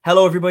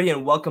Hello, everybody,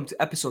 and welcome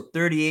to episode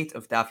 38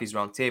 of Daffy's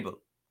Roundtable.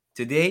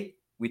 Today,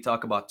 we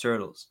talk about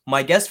turtles.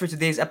 My guest for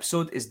today's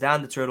episode is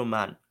Dan the Turtle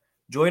Man.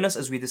 Join us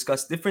as we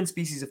discuss different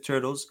species of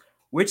turtles,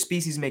 which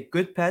species make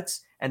good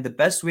pets, and the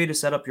best way to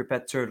set up your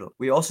pet turtle.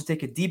 We also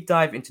take a deep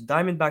dive into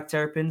diamondback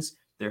terrapins,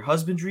 their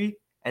husbandry,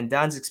 and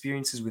Dan's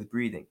experiences with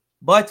breeding.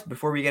 But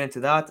before we get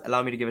into that,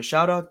 allow me to give a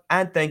shout out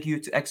and thank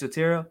you to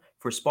Exoterra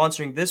for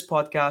sponsoring this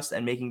podcast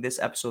and making this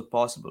episode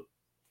possible.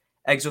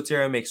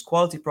 Exoterra makes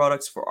quality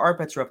products for our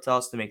pets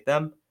reptiles to make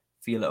them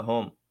feel at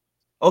home.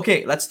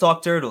 Okay, let's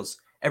talk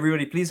turtles.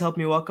 Everybody, please help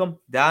me welcome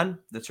Dan,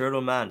 the Turtle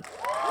Man.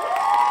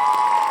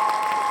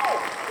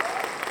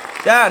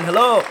 Dan,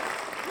 hello.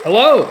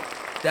 Hello,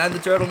 Dan, the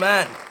Turtle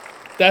Man.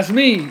 that's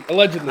me,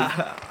 allegedly.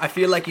 I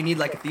feel like you need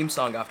like a theme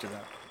song after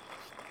that.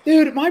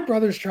 Dude, my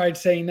brothers tried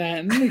saying that,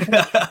 and then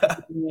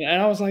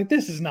and I was like,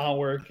 this is not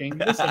working.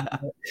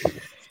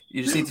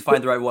 You just need to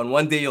find the right one.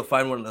 One day you'll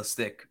find one that'll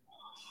stick.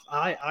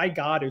 I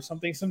got to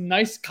some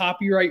nice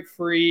copyright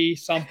free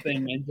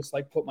something, and just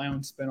like put my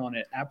own spin on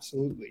it.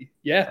 Absolutely,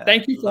 yeah.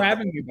 Thank you for love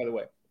having me, by the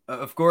way.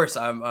 Of course,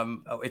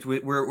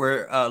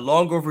 we're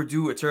long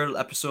overdue a turtle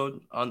episode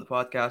on the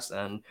podcast,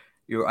 and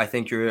you're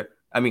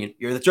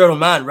the Turtle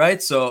Man,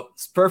 right? So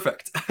it's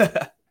perfect.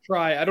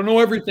 Try. I don't know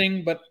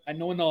everything, but I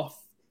know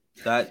enough.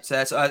 That's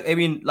the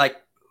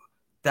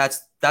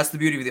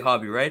beauty of the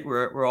hobby, right?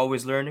 We're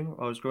always learning,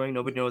 we're always growing.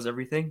 Nobody knows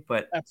everything,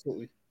 but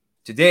Absolutely.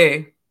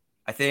 today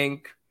I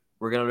think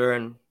we're gonna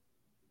learn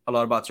a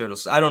lot about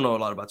turtles. I don't know a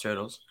lot about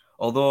turtles,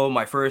 although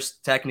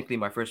technically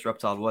my first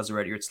reptile was a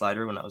red-eared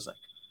slider when I was like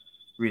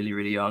really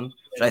really young,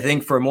 which I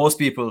think for most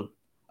people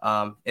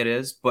it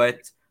is,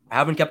 but I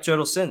haven't kept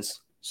turtles since.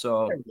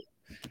 So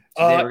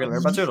today we're gonna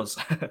learn about turtles.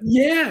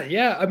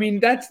 Yeah. I mean,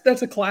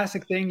 that's a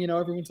classic thing. You know,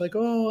 everyone's like,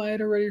 "Oh, I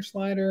had a radio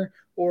slider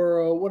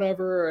or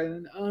whatever,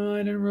 and I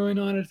didn't really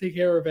know how to take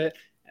care of it."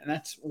 And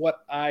that's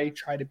what I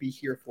try to be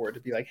here for, to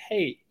be like,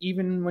 "Hey,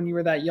 even when you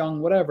were that young,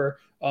 whatever."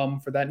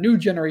 For that new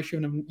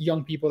generation of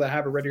young people that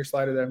have a radio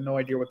slider that have no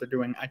idea what they're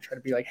doing, I try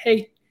to be like,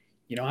 "Hey,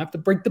 you don't have to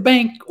break the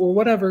bank or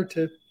whatever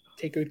to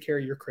take good care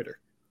of your critter."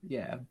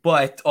 Yeah,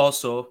 but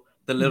also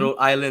the Mhm. little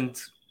island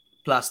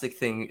plastic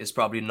thing is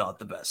probably not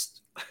the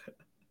best.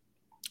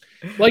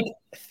 Like,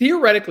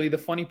 theoretically, the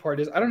funny part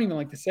is I don't even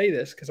like to say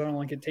this because I don't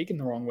like it taken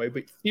the wrong way,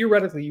 but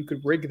theoretically, you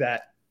could rig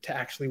that to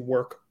actually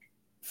work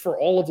for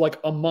all of like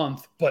a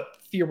month, but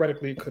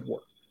theoretically, it could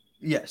work.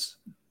 Yes,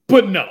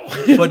 But no.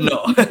 but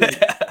no.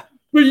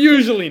 But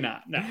usually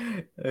not. No.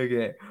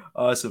 Okay,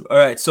 awesome. All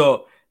right,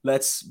 so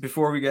let's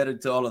before we get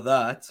into all of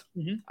that,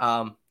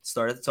 Mhm.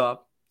 start at the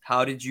top.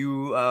 How did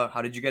you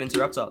get into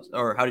reptiles,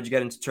 or how did you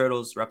get into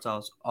turtles,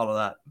 reptiles, all of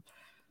that?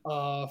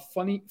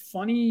 Funny.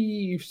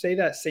 You say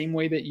that same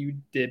way that you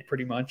did,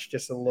 pretty much,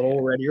 just a little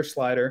Yeah, readier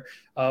slider.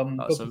 But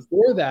awesome.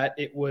 before that,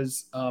 it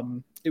was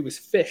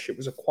fish. It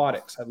was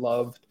aquatics. I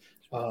loved.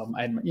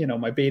 I had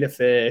my beta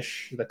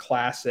fish, the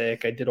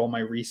classic. I did all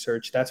my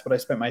research. That's what I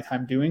spent my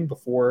time doing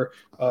before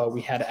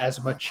we had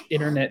as much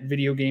internet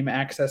video game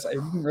access. I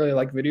didn't really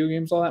like video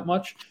games all that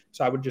much,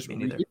 so I would just Me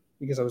read neither. it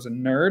because I was a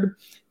nerd.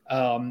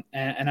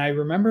 And I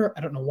remember, I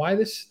don't know why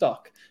this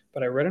stuck,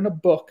 but I read in a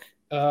book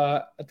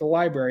at the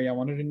library. I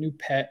wanted a new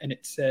pet, and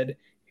it said,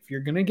 if you're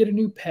going to get a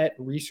new pet,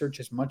 research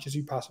as much as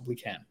you possibly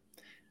can.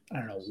 I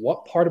don't know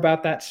what part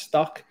about that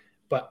stuck,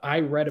 but I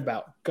read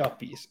about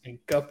guppies and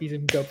guppies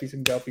and guppies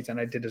and guppies, and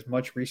I did as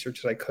much research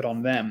as I could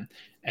on them.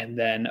 And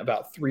then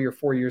about 3 or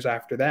 4 years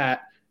after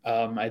that,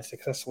 I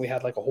successfully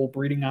had like a whole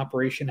breeding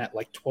operation at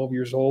like 12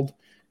 years old,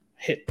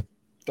 hit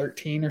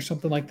 13 or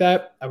something like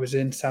that. I was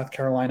in South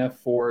Carolina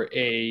for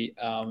a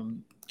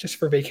just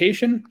for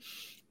vacation,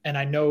 and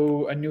I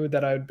knew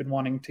that I'd been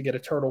wanting to get a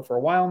turtle for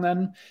a while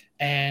then.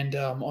 And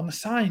on the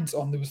signs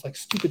on those like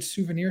stupid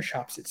souvenir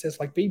shops, it says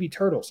like baby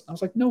turtles. I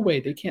was like, no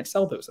way, they can't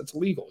sell those. That's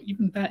illegal.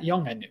 Even that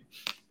young, I knew.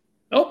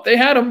 Oh, they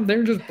had them.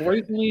 They're just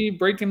blatantly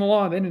breaking the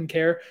law. They didn't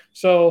care.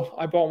 So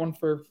I bought one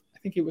for, I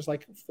think it was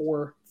like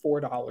 $4,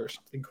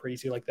 something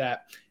crazy like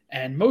that.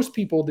 And most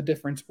people, the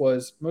difference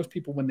was most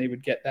people, when they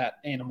would get that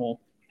animal,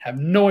 have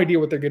no idea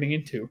what they're getting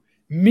into.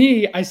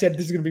 Me, I said,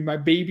 this is going to be my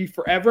baby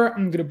forever.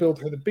 I'm going to build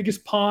her the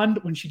biggest pond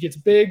when she gets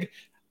big.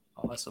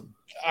 Awesome.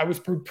 I was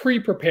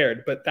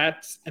pre-prepared, but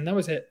that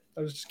was it.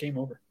 That was just game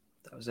over.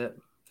 That was it.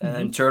 And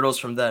then Mhm. turtles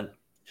from then.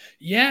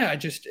 Yeah,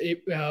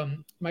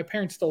 my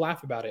parents still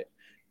laugh about it.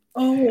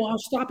 Oh, I'll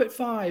stop at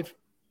 5.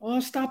 Oh,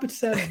 I'll stop at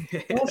 7.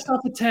 I'll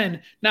stop at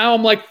 10. Now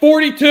I'm like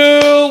 42.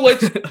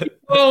 Let's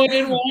keep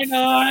going. Why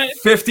not?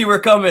 50 were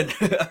coming.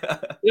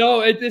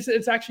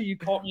 It's actually, you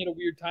caught me at a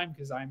weird time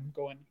because I'm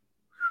going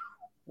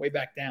way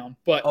back down.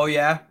 But Oh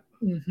yeah.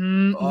 we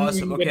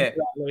Awesome. can get into Okay.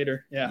 that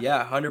later. Yeah.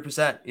 Yeah,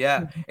 100%.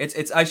 Yeah,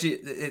 it's actually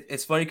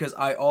it's funny because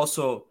I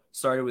also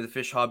started with a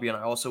fish hobby, and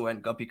I also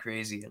went guppy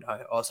crazy, and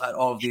I also had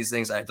all of these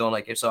things I don't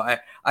like it. So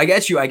I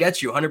get you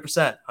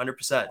 100%,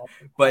 100%.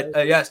 But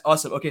yes,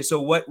 awesome. Okay, so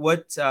what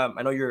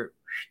I know you're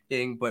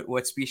thing, but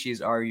what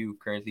species are you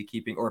currently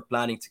keeping or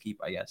planning to keep?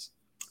 I guess.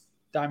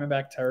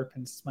 Diamondback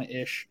terrapins is my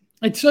ish.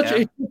 Yeah.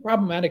 it's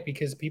problematic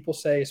because people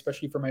say,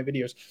 especially for my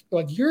videos,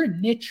 they're like, "You're a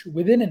niche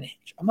within a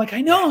niche." I'm like, "I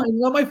Yeah. know, it's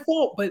not my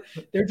fault, but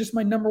they're just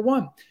my number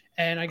one."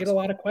 And I get a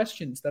lot of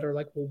questions that are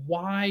like, "Well,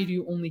 why do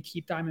you only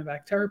keep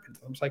Diamondback terrapins?"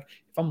 I'm just like,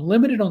 "If I'm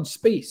limited on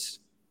space,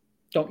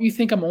 don't you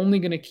think I'm only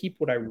going to keep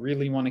what I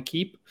really want to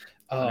keep?"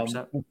 Um,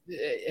 100%.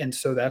 and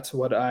so that's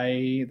what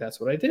I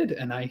did,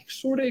 and I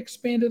sort of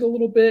expanded a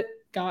little bit,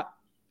 got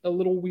a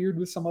little weird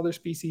with some other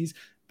species,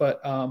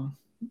 but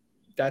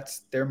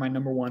they're my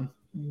number one,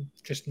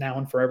 just now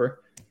and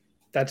forever.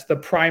 That's the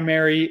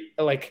primary.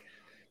 Like,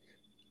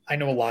 I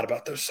know a lot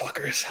about those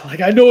suckers.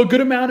 Like, I know a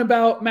good amount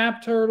about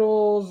map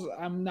turtles.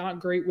 I'm not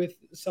great with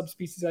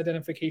subspecies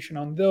identification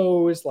on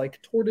those.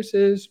 Like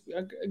tortoises,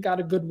 I got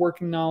a good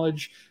working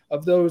knowledge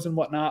of those and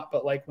whatnot.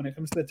 But like when it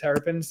comes to the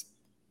terrapins,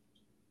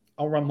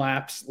 I'll run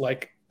laps.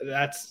 Like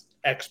that's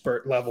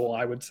expert level,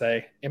 I would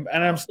say. And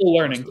I'm still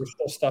learning. Awesome. There's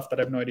still stuff that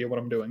I have no idea what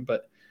I'm doing.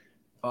 But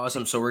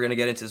Awesome. So we're gonna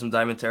get into some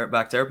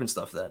Diamondback terrapin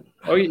stuff then.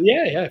 oh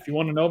yeah, yeah. If you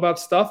want to know about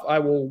stuff, I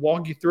will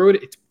walk you through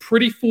it. It's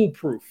pretty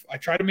foolproof. I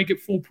try to make it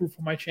foolproof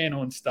on my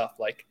channel and stuff.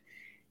 Like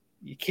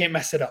you can't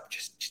mess it up.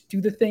 Just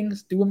do the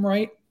things, do them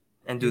right,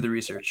 And do the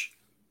research.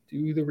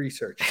 do the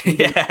research.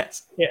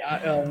 Yes.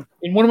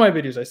 In one of my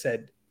videos, I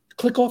said,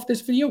 click off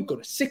this video, go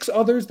to 6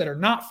 others that are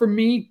not from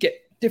me, get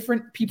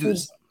different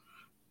people's.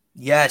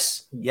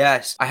 Yes.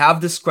 Yes. I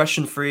have this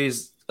question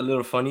phrased a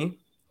little funny.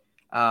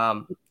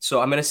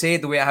 So I'm gonna say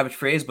it the way I have it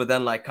phrased, but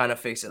then like kind of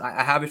fix it.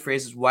 I have it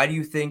phrased as, why do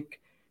you think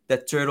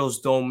that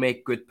turtles don't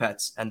make good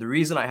pets? And the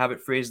reason I have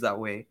it phrased that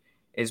way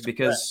is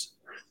because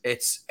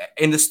it's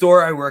in the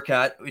store I work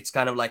at. It's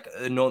kind of like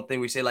a known thing.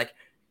 We say like,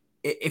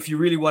 if you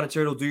really want a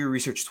turtle, do your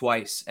research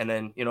twice, and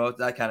then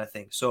that kind of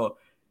thing. So,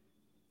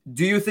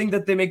 do you think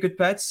that they make good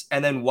pets?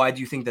 And then why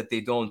do you think that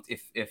they don't?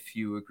 If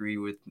you agree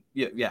with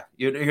yeah,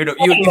 you take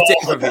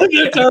it from They're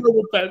here.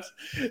 terrible pets.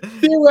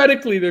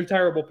 Theoretically, they're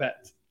terrible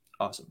pets.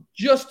 Awesome.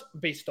 Just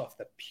based off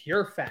the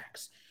pure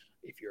facts.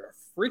 If you're a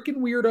freaking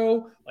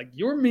weirdo like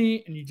you're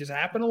me and you just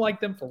happen to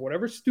like them for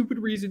whatever stupid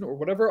reason or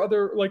whatever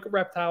other like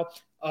reptile,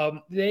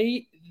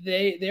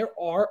 there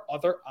are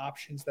other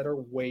options that are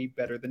way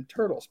better than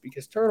turtles,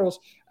 because turtles,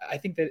 I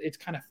think that it's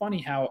kind of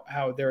funny how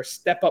they're a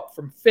step up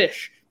from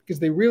fish, because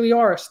they really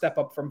are a step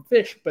up from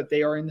fish, but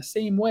they are in the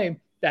same way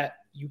that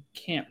you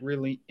can't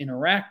really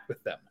interact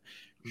with them.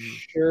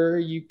 Sure,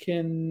 you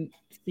can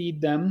feed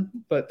them,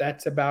 but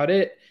that's about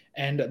it.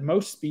 And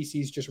most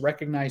species just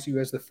recognize you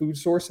as the food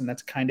source, and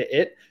that's kind of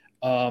it.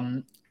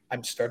 I'm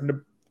starting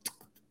to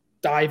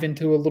dive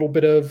into a little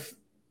bit of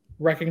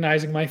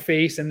recognizing my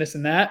face and this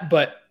and that,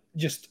 but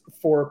just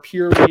for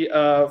purely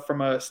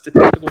from a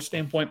statistical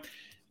standpoint,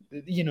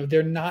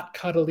 they're not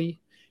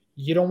cuddly.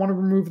 You don't want to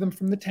remove them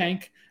from the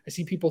tank. I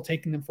see people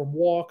taking them for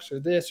walks or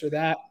this or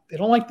that. They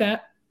don't like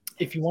that.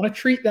 If you want to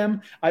treat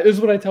them, this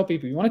is what I tell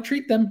people. You want to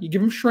treat them, you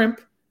give them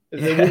shrimp.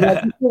 They will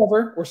love you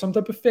forever, or some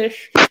type of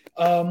fish.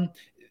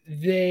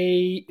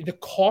 The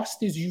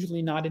cost is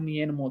usually not in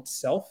the animal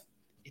itself.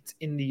 It's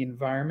in the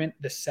environment,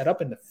 the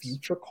setup, and the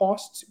future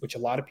costs, which a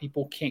lot of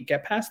people can't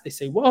get past. They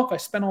say, well, if I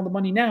spend all the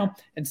money now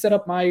and set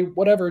up my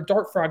whatever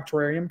dart frog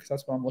terrarium, because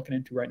that's what I'm looking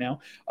into right now,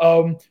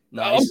 Nice.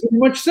 I'm pretty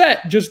much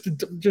set.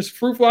 Just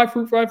fruit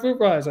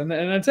flies, and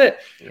that's it.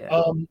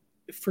 Yeah.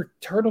 For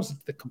turtles,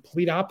 it's the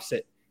complete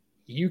opposite.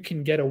 You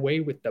can get away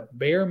with the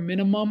bare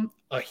minimum,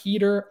 a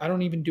heater. I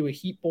don't even do a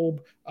heat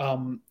bulb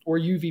or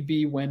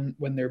UVB when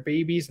they're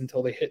babies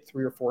until they hit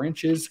 3 or 4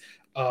 inches,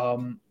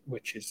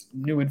 which is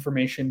new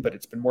information, but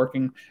it's been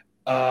working.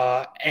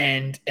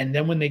 And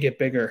then when they get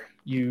bigger,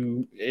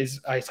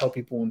 I tell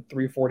people in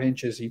 3 or 4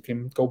 inches, you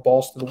can go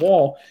balls to the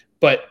wall,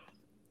 but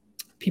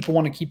people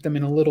want to keep them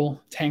in a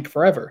little tank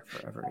forever.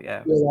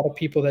 Yeah. There are a lot of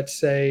people that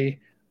say,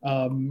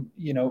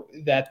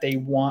 that they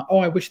want,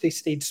 I wish they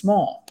stayed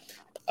small.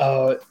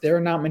 There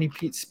are not many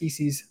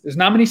species. There's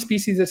not many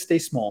species that stay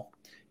small.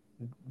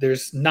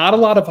 There's not a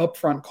lot of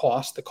upfront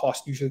cost. The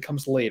cost usually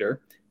comes later.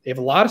 They have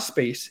a lot of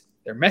space.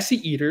 They're messy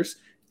eaters.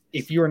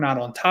 If you are not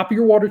on top of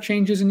your water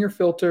changes and your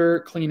filter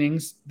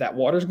cleanings, that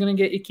water is going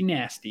to get icky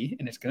nasty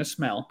and it's going to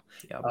smell.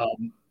 Yeah.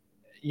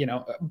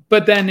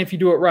 But then if you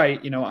do it right,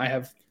 I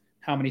have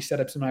how many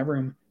setups in my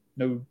room?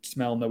 No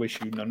smell, no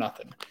issue, no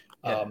nothing.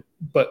 Yeah.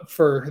 But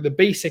for the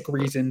basic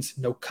reasons,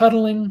 no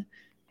cuddling,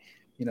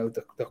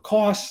 the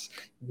costs,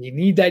 you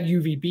need that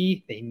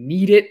UVB. They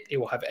need it. It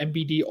will have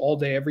MBD all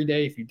day, every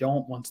day. If you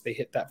don't, once they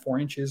hit that 4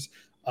 inches,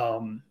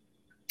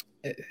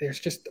 there's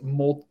just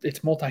it's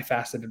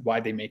multifaceted why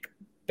they make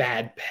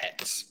bad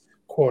pets,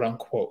 quote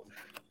unquote.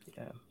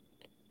 Yeah.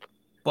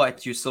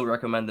 But you still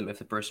recommend them if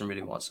the person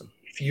really wants them.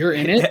 If you're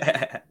in it,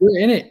 you're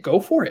in it.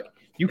 Go for it.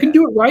 You can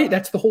do it right.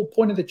 That's the whole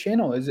point of the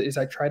channel is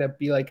I try to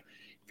be like,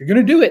 if you're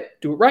going to do it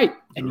right.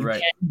 And you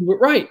can do it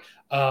right.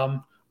 I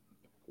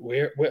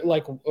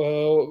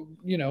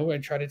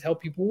try to tell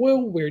people,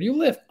 well, where do you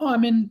live? Oh,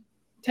 I'm in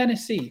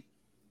Tennessee.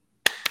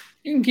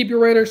 You can keep your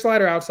radar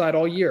slider outside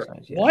all year.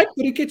 Yeah. What?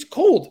 But it gets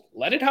cold.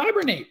 Let it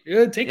hibernate.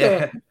 Take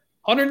a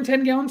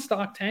 110-gallon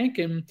stock tank,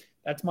 and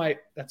that's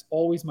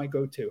always my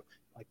go-to.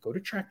 Like, go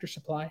to Tractor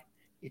Supply.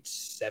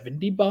 It's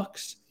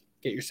 $70.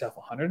 get yourself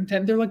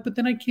 110. They're like, but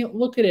then I can't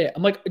look at it.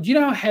 I'm like, do you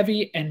know how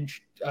heavy and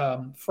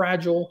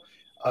fragile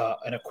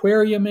an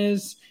aquarium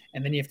is?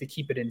 And then you have to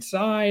keep it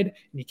inside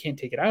and you can't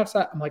take it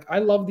outside. I'm like, I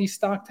love these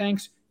stock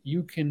tanks.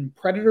 You can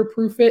predator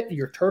proof it.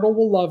 Your turtle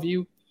will love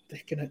you. They're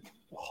gonna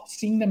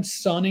seeing them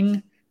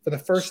sunning for the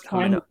first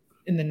time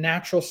in the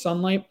natural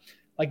sunlight,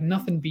 like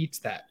nothing beats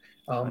that.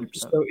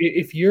 So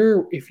if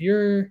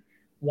you're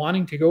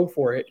wanting to go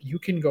for it, you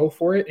can go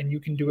for it and you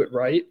can do it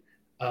right.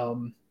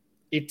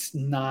 It's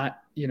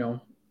not,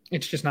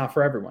 it's just not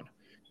for everyone.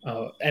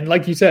 And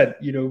like you said,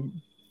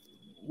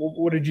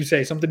 what did you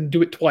say? Something,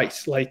 do it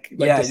twice.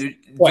 Yeah, do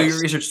your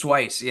research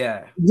twice.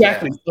 Yeah.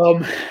 Exactly.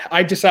 Yeah.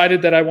 I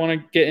decided that I want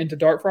to get into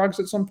dart frogs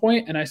at some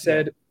point, and I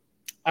said,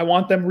 I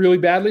want them really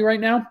badly right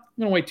now. I'm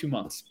going to wait 2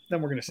 months.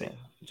 Then we're going to see.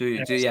 See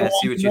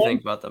what you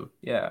think about them.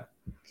 Yeah.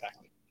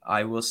 Exactly.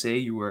 I will say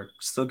you were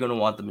still going to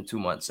want them in 2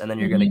 months, and then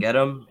you're going to get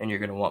them, and you're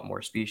going to want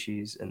more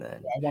species, and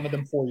then I wanted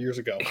them 4 years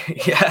ago.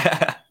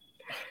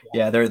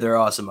 Yeah, they're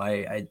awesome.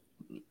 I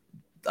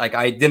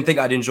didn't think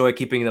I'd enjoy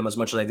keeping them as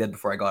much as I did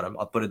before I got them.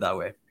 I'll put it that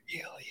way.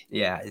 Really?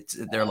 Yeah,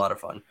 they're a lot of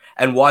fun,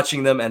 and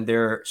watching them, and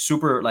they're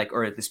super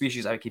or the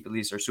species I keep at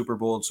least are super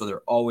bold, so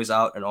they're always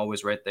out and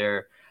always right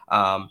there.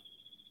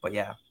 But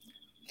yeah,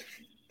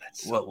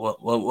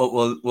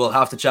 we'll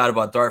have to chat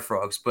about dart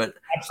frogs. But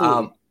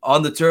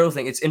on the turtle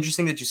thing, it's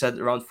interesting that you said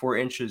around 4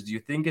 inches. Do you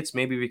think it's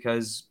maybe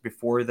because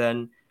before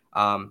then,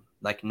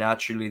 like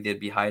naturally they'd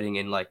be hiding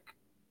in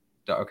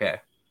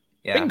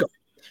Bingo.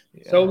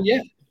 So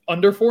yeah,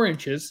 under 4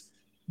 inches,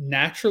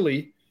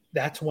 naturally,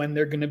 that's when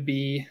they're going to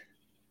be.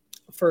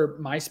 For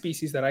my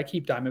species that I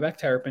keep, Diamondback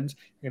terrapins,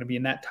 they're going to be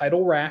in that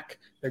tidal rack.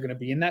 They're going to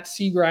be in that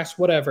seagrass,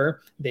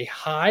 whatever. They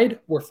hide.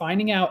 We're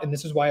finding out, and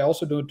this is why I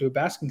also don't do a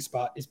basking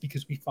spot, is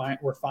because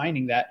we're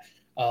finding that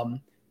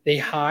they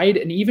hide,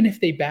 and even if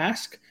they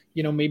bask,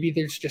 maybe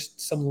there's just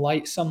some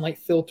sunlight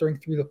filtering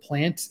through the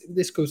plants.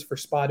 This goes for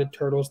spotted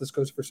turtles. This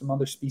goes for some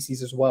other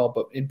species as well,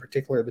 but in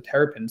particular the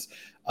terrapins.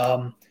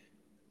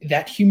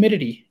 That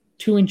humidity,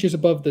 2 inches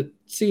above the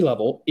sea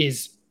level,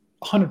 is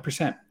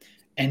 100%.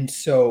 And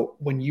so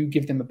when you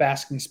give them a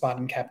basking spot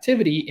in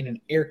captivity in an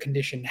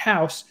air-conditioned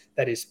house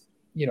that is,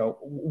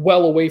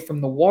 well away from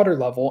the water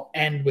level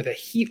and with a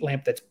heat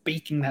lamp that's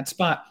baking that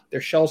spot,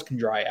 their shells can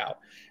dry out.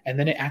 And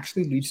then it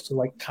actually leads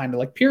to kind of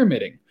like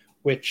pyramiding,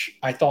 which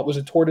I thought was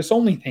a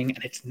tortoise-only thing,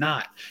 and it's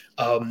not.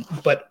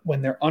 But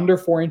when they're under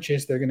 4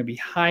 inches, they're going to be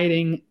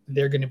hiding.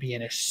 They're going to be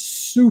in a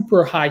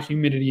super high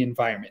humidity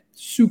environment,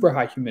 super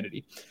high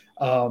humidity.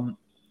 And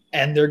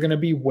they're going to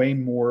be way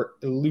more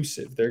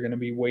elusive. They're going to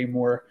be way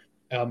more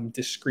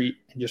discreet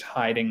and just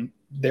hiding.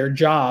 Their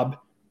job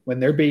when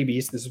they're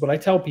babies, this is what I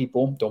tell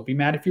people, don't be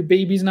mad if your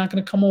baby's not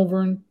going to come over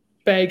and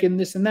beg and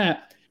this and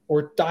that,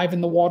 or dive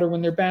in the water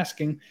when they're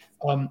basking,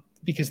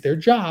 because their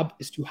job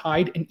is to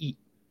hide and eat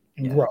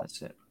and grow.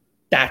 That's it.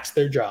 That's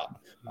their job.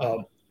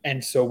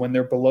 And so when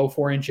they're below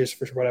 4 inches,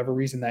 for whatever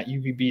reason, that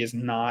UVB is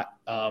not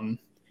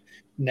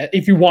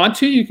if you want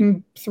to, you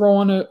can throw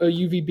on a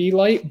UVB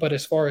light, but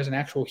as far as an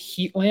actual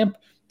heat lamp,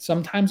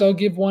 sometimes I'll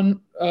give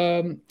one,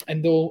 and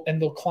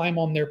they'll climb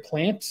on their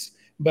plants,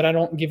 but I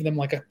don't give them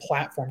like a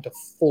platform to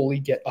fully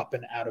get up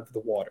and out of the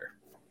water.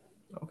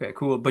 Okay,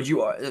 cool. But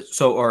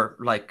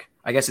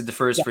I guess it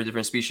differs for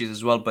different species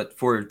as well. But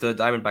for the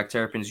Diamondback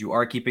terrapins, you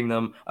are keeping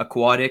them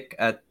aquatic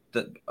at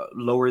the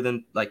lower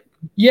than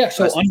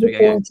so under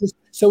 4 inches.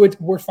 So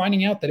we're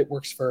finding out that it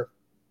works for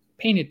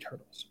painted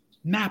turtles,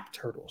 map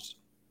turtles,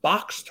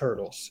 box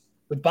turtles.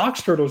 With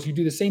box turtles, you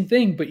do the same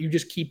thing, but you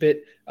just keep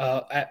it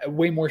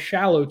way more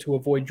shallow to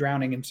avoid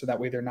drowning, and so that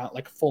way they're not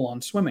like full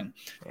on swimming.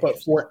 But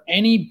for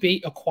any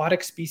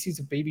aquatic species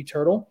of baby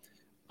turtle,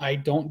 I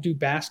don't do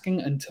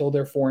basking until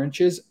they're 4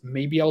 inches.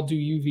 Maybe I'll do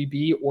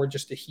UVB or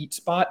just a heat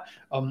spot.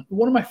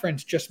 One of my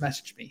friends just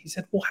messaged me. He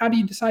said, well, how do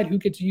you decide who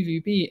gets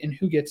UVB and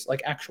who gets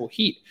like actual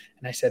heat?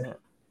 And I said,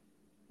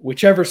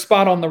 whichever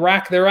spot on the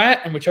rack they're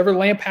at and whichever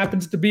lamp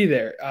happens to be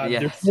there.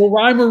 There's no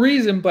rhyme or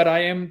reason, but I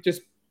am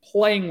just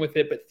playing with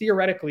it. But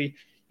theoretically,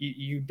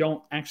 you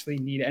don't actually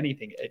need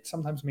anything. It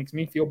sometimes makes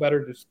me feel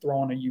better to just throw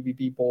on a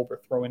UVB bulb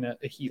or throw in a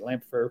heat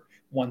lamp for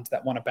ones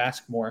that want to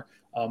bask more.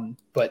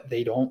 But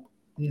they don't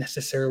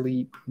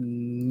necessarily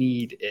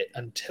need it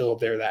until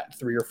they're that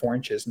 3 or 4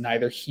 inches,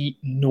 neither heat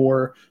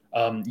nor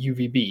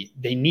UVB.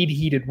 They need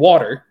heated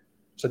water,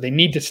 so they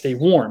need to stay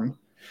warm.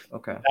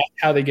 Okay. That's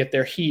how they get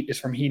their heat, is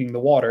from heating the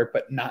water,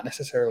 but not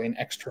necessarily an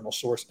external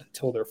source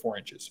until they're 4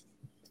 inches.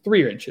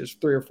 3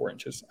 or 4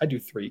 inches. I do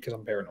 3 because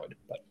I'm paranoid.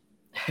 But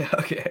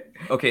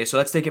okay. So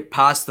let's take it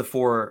past the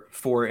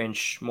 4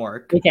 inch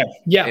mark. Okay.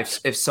 Yeah.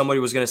 If somebody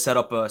was going to set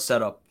up a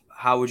setup,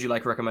 how would you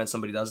recommend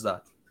somebody does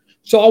that?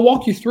 So I'll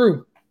walk you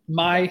through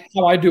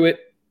how I do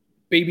it.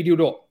 Baby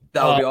doodle.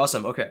 That would be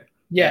awesome. Okay.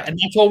 Yeah, and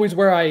that's always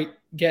where I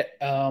get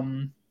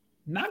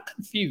not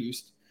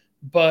confused,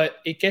 but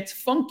it gets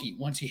funky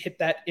once you hit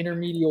that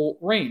intermediate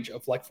range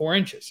of like 4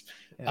 inches,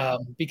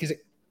 because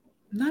it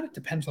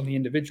depends on the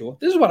individual.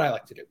 This is what I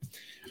like to do.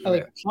 I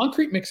like a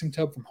concrete mixing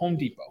tub from Home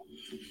Depot.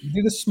 You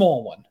do the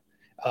small one.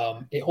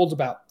 It holds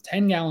about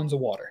 10 gallons of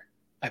water.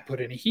 I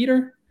put in a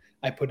heater.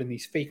 I put in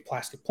these fake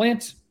plastic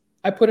plants.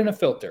 I put in a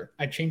filter.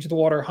 I change the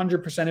water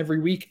 100% every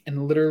week,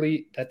 and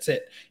literally that's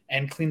it.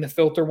 And clean the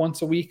filter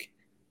once a week.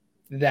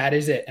 That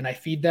is it. And I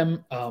feed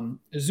them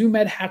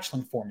Zoomed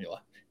hatchling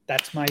formula.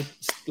 That's my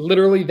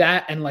literally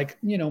that, and like,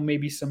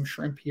 maybe some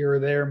shrimp here or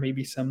there,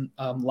 maybe some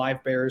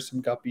live bears,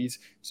 some guppies,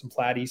 some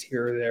platies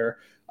here or there.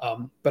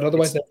 But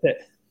otherwise, that's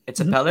it. It's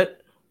a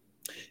pellet?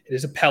 It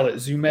is a pellet,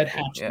 Zoomed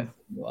hatchling Yeah.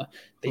 formula.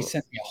 They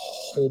sent me a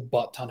whole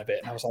butt ton of it.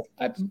 And I was like,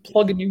 I've been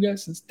plugging you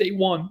guys since day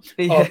one.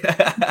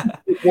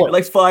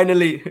 Like,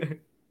 finally.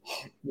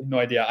 No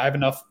idea. I have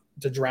enough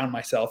to drown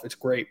myself. It's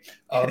great.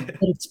 But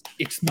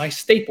it's my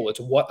staple. It's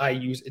what I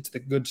use. It's the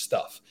good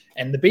stuff.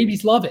 And the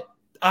babies love it.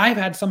 I've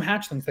had some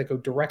hatchlings that go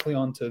directly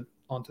onto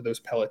those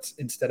pellets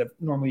instead of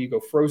normally you go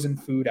frozen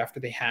food after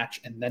they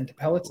hatch and then to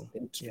pellets.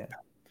 Yeah.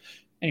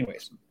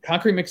 Anyways,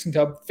 concrete mixing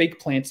tub, fake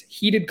plants,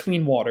 heated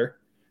clean water,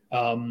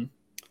 little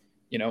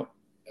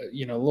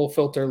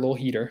filter, little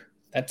heater.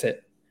 That's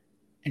it.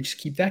 And just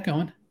keep that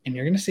going. And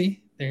you're going to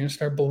see they're going to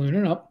start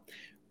ballooning up.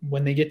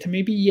 When they get to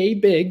maybe yay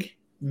big,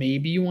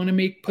 maybe you want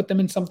to put them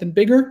in something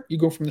bigger. You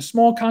go from the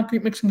small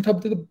concrete mixing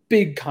tub to the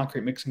big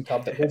concrete mixing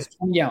tub that holds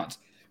 20 gallons.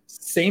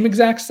 Same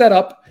exact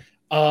setup,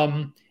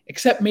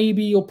 except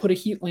maybe you'll put a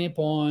heat lamp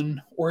on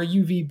or a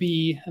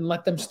UVB and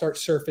let them start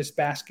surface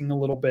basking a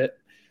little bit.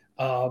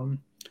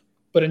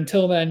 But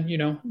until then,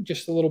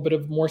 just a little bit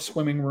of more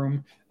swimming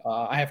room.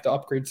 I have to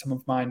upgrade some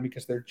of mine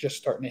because they're just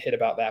starting to hit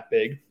about that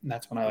big. And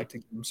that's when I like to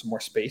give them some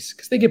more space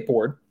because they get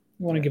bored.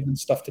 You want to give them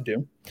stuff to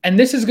do. And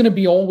this is going to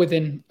be all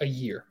within a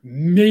year,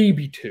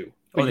 maybe 2.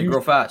 Oh, they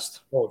grow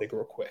fast. Oh, they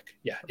grow quick.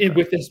 Yeah. Okay.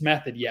 With this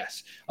method,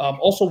 yes.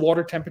 Also,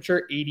 water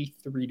temperature,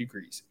 83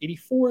 degrees.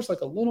 84 is like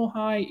a little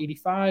high.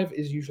 85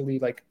 is usually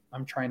like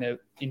I'm trying to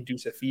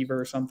induce a fever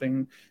or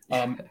something.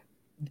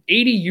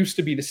 80 used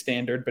to be the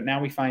standard, but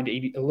now we find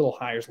 80 a little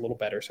higher is a little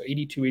better. So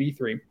 82,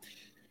 83.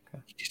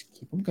 Okay. Just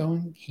keep them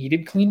going.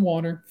 Heated, clean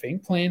water,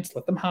 fake plants,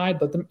 let them hide,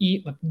 let them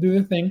eat, let them do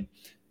their thing.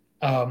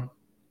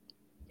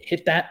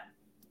 Hit that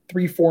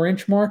 3-4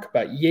 inch mark,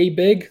 about yay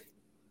big.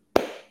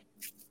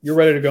 You're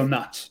ready to go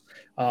nuts.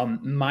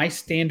 My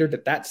standard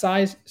at that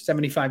size,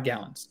 75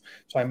 gallons.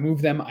 So I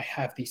move them. I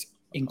have these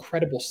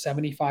incredible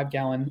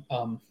 75-gallon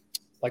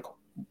like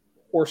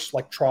horse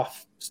like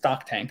trough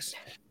stock tanks.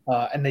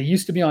 And they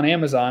used to be on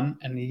Amazon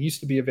and they used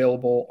to be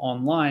available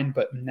online,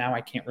 but now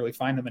I can't really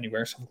find them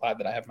anywhere. So I'm glad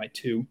that I have my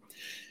 2.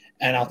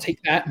 And I'll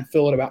take that and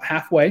fill it about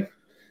halfway.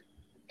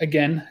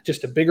 Again,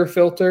 just a bigger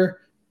filter,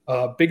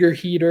 a bigger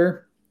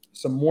heater,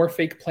 some more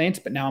fake plants,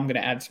 but now I'm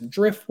going to add some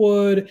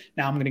driftwood.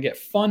 Now I'm going to get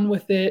fun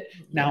with it.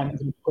 Now I'm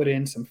going to put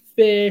in some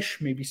fish,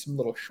 maybe some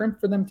little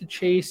shrimp for them to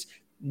chase.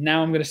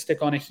 Now I'm going to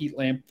stick on a heat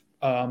lamp.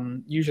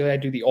 Usually I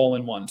do the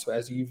all-in-one. So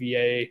as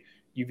UVA,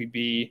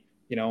 UVB,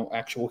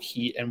 actual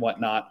heat and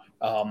whatnot,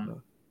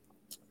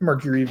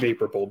 mercury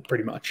vapor bulb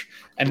pretty much.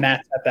 And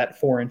that's at that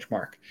 4-inch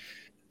mark.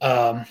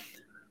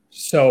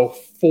 So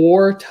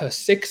 4 to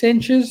 6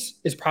 inches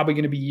is probably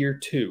going to be year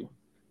 2.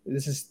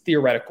 This is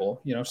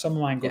theoretical. Some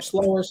of mine go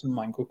slower, some of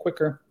mine go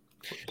quicker.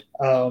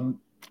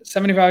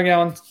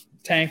 75-gallon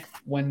tank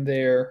when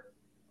they're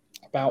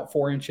about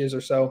 4 inches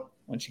or so.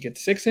 Once you get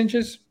to 6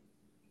 inches,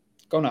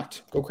 go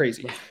nuts, go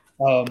crazy,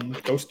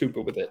 go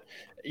stupid with it.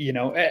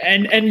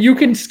 And you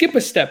can skip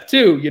a step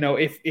too.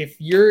 If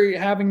you're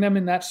having them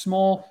in that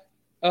small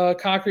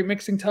concrete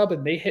mixing tub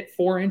and they hit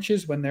 4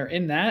 inches when they're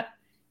in that,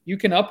 you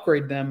can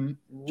upgrade them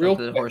real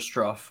quick. The horse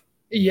trough.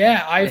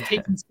 Yeah, I've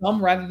taken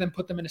some rather than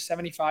put them in a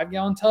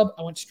 75-gallon tub.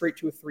 I went straight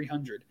to a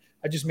 300.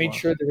 I just made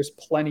sure there was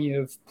plenty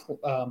of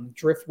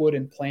driftwood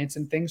and plants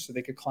and things so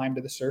they could climb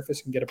to the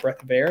surface and get a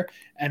breath of air.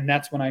 And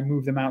that's when I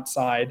move them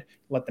outside,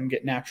 let them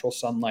get natural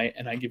sunlight,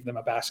 and I give them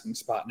a basking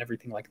spot and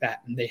everything like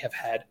that. And they have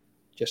had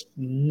just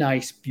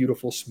nice,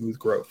 beautiful, smooth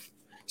growth.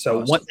 So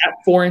once that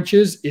 4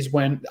 inches is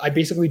when I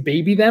basically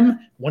baby them.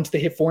 Once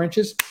they hit 4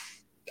 inches,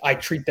 I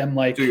treat them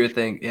like do your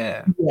thing.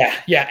 Yeah.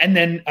 And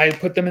then I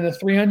put them in the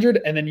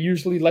 300 and then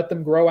usually let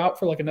them grow out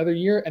for like another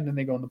year. And then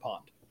they go in the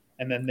pond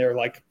and then they're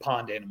like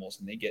pond animals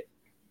and they get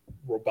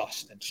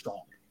robust and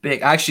strong.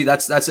 Big. Actually,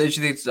 that's an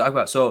interesting thing to talk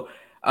about. So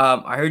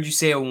I heard you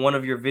say in one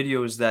of your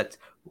videos that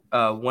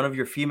one of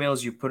your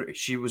females,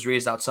 she was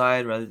raised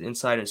outside rather than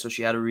inside. And so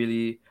she had a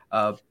really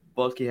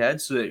bulky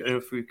head. So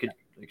if we could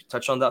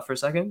touch on that for a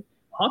second.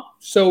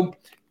 So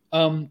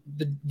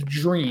the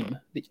dream,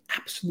 the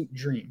absolute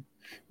dream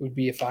would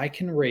be if I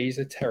can raise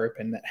a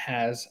terrapin that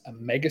has a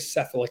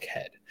megacephalic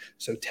head.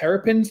 So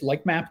terrapins,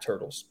 like map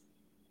turtles,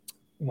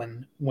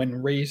 when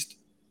raised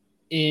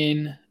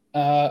in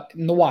the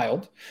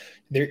wild,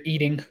 they're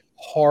eating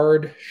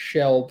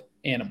hard-shelled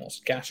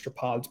animals,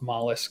 gastropods,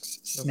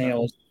 mollusks,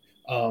 snails,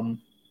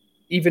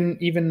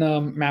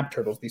 even map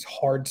turtles, these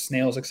hard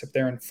snails, except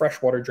they're in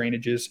freshwater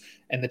drainages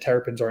and the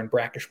terrapins are in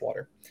brackish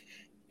water.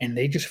 And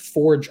they just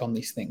forage on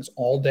these things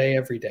all day,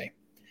 every day.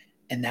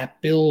 And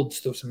that builds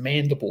those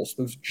mandibles,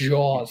 those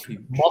jaws,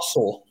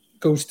 muscle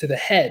goes to the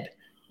head.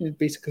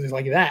 Basically, it's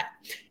like that.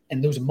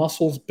 And those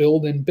muscles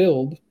build and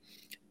build.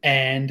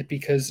 And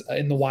because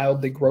in the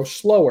wild they grow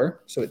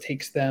slower, so it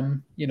takes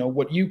them,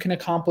 what you can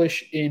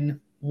accomplish in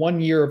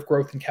 1 year of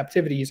growth in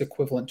captivity is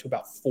equivalent to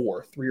about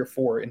 3 or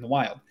 4 in the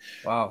wild.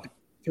 Wow.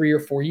 3 or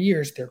 4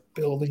 years, they're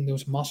building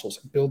those muscles,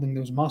 building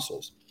those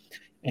muscles.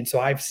 And so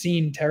I've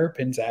seen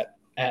terrapins at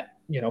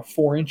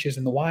 4 inches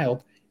in the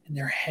wild, and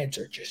their heads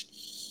are just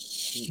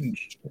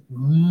huge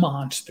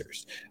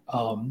monsters.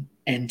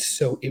 And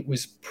so it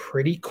was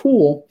pretty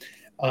cool.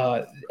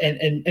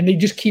 And they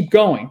just keep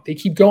going. They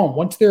keep going.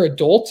 Once they're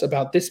adults,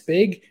 about this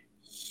big,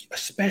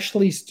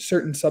 especially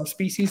certain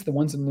subspecies, the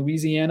ones in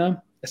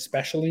Louisiana,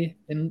 especially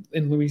in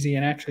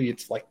Louisiana, actually,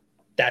 it's like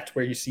that's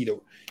where you see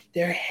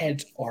their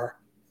heads are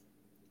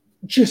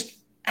just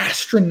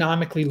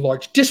astronomically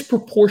large,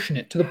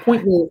 disproportionate to the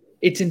point where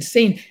it's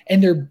insane.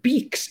 And their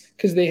beaks,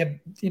 because they have,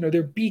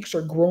 their beaks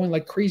are growing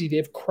like crazy. They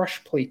have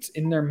crush plates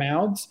in their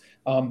mouths.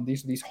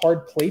 These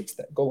hard plates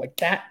that go like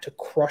that to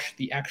crush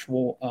the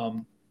actual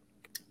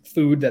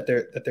food that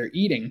they're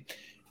eating.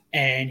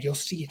 And you'll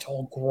see it's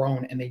all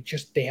grown, and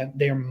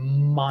they're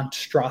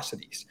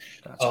monstrosities.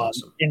 That's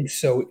awesome. And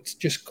so it's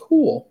just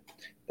cool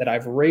that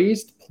I've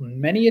raised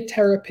many a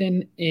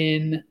terrapin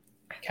in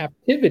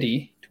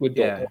captivity to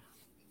adulthood.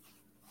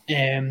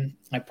 And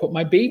I put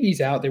my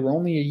babies out. They were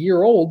only a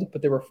year old,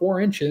 but they were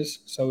 4 inches.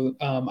 So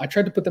I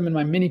tried to put them in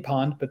my mini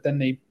pond, but then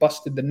they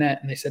busted the net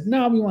and they said,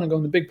 no, we want to go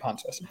in the big pond.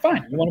 So I said,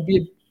 fine. You want to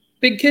be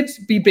big kids?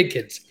 Be big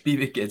kids. Be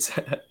big kids.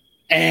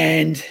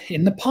 And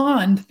in the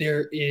pond,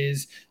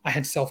 I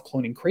had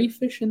self-cloning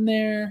crayfish in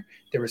there.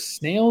 There was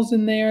snails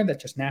in there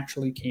that just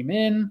naturally came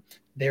in.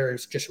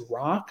 There's just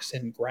rocks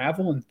and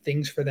gravel and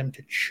things for them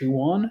to chew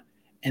on.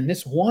 And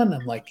this one,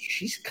 I'm like,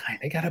 she's kind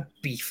of got a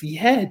beefy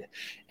head.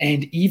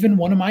 And even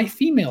one of my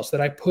females that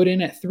I put in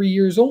at 3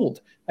 years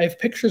old, I have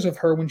pictures of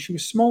her when she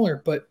was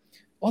smaller. But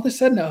all of a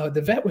sudden,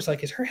 the vet was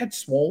like, is her head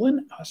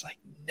swollen? I was like,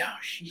 no,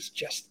 she's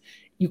just,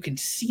 you can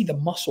see the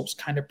muscles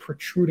kind of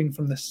protruding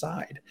from the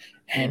side.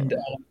 And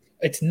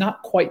it's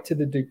not quite to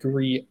the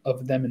degree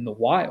of them in the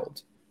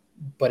wild.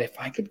 But if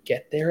I could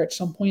get there at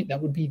some point,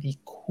 that would be the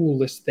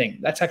coolest thing.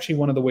 That's actually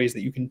one of the ways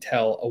that you can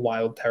tell a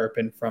wild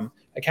terrapin from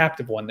a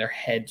captive one. Their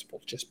heads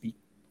will just be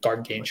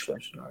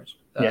gargantuan.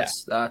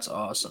 That's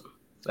awesome.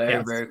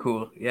 Very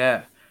cool.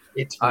 Yeah.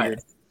 It's weird.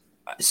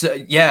 That's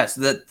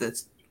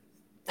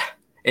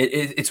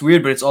it's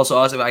weird, but it's also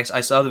awesome.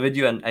 I saw the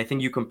video, and I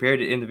think you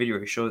compared it in the video.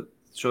 You showed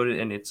it,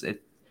 and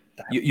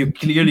you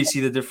clearly see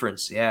the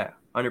difference. Yeah,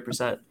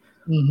 100%.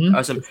 Mm-hmm.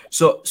 Awesome.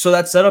 So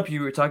that setup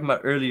you were talking about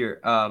earlier,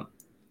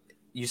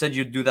 you said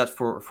you do that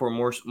for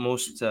most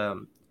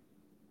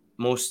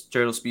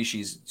turtle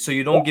species. So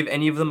you don't give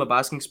any of them a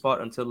basking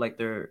spot until like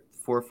they're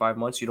 4 or 5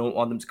 months. You don't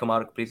want them to come out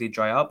and completely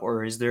dry up,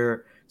 or is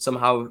there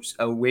somehow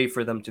a way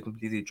for them to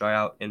completely dry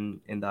out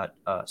in that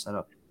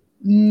setup?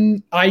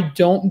 I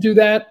don't do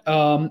that.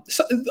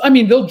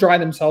 They'll dry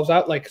themselves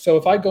out. Like, so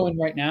if I go in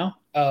right now,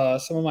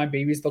 some of my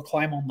babies, they'll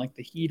climb on like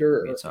the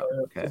heater or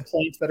the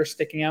plates that are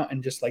sticking out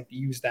and just like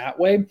use that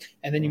way.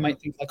 And then you might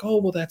think like, oh,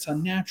 well, that's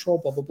unnatural,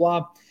 blah, blah,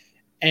 blah.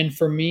 And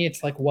for me,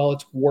 it's like, well,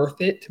 it's worth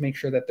it to make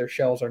sure that their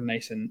shells are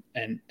nice and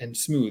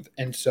smooth.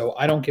 And so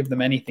I don't give them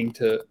anything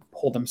to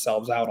pull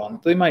themselves out on.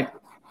 They might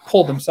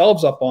pull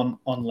themselves up on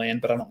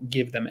land, but I don't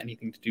give them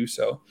anything to do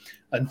so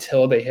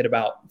until they hit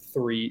about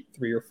 3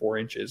 or 4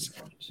 inches.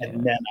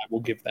 And then I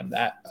will give them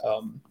that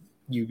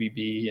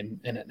UVB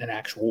and an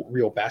actual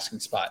real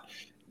basking spot.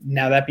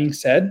 Now, that being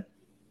said,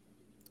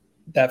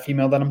 that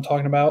female that I'm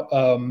talking about,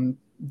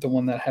 the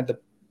one that had the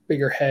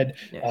bigger head,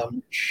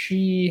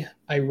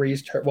 I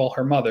raised her, well,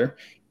 her mother,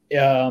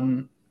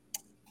 I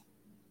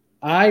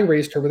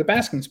raised her with a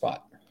basking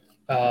spot,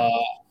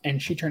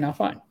 and she turned out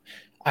fine.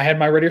 I had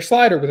my red ear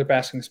slider with a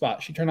basking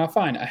spot. She turned out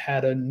fine. I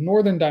had a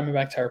northern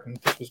diamondback terrapin.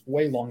 This was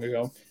way long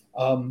ago.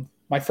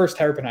 My first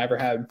terrapin I ever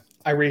had,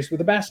 I raised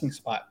with a basking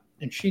spot,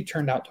 and she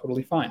turned out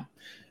totally fine.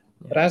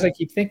 But as I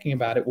keep thinking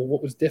about it, well,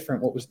 what was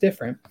different?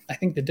 I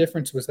think the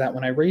difference was that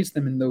when I raised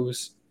them in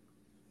those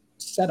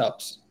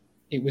setups,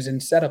 it was in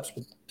setups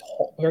with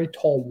very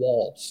tall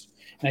walls.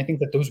 And I think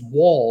that those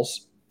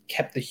walls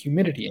kept the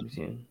humidity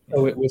in.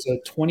 So it was a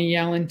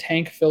 20-gallon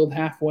tank filled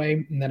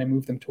halfway, and then I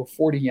moved them to a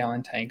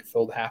 40-gallon tank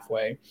filled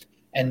halfway.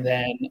 And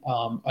then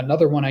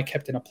another one I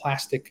kept in a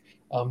plastic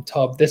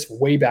tub, this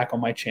way back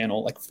on my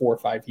channel, like 4 or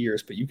 5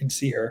 years, but you can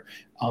see her.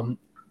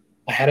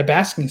 I had a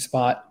basking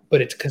spot,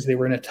 but it's because they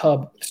were in a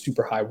tub with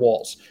super high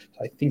walls.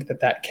 So I think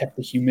that kept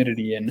the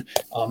humidity in.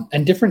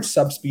 And different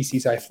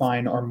subspecies I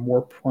find are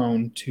more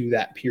prone to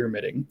that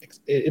pyramiding,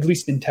 at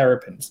least in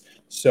terrapins.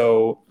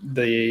 So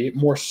the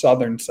more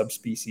southern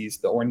subspecies,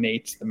 the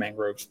ornates, the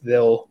mangroves,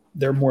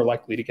 they're more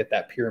likely to get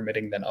that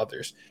pyramiding than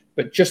others.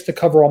 But just to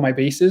cover all my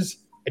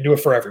bases, I do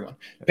it for everyone.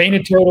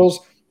 Painted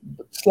turtles,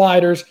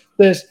 sliders,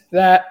 this,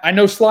 that. I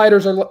know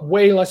sliders are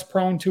way less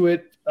prone to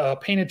it.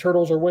 Painted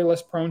turtles are way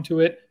less prone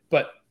to it.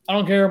 But I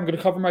don't care. I'm going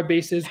to cover my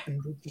bases.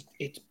 And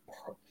it's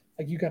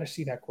like, you got to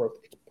see that growth.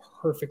 It's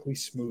perfectly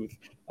smooth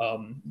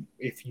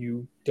if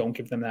you don't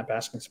give them that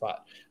basking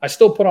spot. I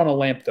still put on a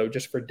lamp though,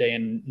 just for day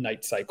and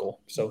night cycle.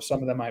 So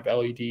some of them I have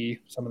LED,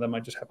 some of them I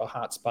just have a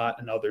hot spot,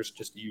 and others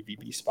just a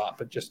UVB spot,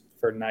 but just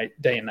for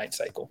day and night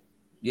cycle.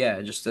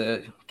 Yeah, just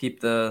to keep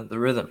the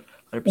rhythm,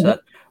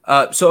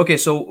 100%.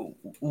 So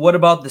what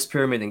about this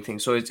pyramiding thing?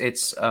 So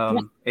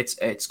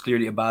it's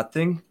clearly a bad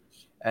thing,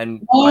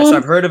 and so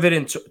I've heard of it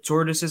in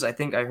tortoises. I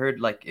think I heard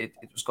like it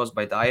was caused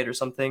by diet or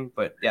something,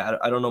 but yeah,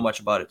 I don't know much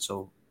about it.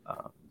 So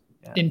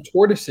yeah. In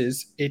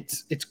tortoises,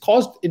 it's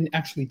caused in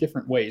actually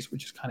different ways,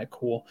 which is kind of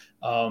cool.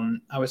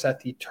 I was at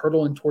the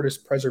Turtle and Tortoise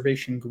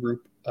Preservation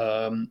Group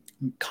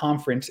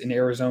conference in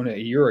Arizona a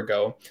year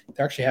ago.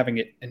 They're actually having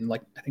it in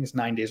like, I think it's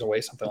 9 days away,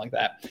 something like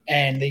that.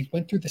 And they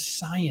went through the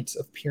science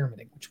of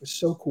pyramiding, which was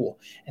so cool.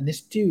 And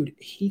this dude,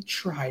 he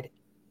tried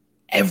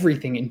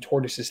everything in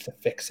tortoises to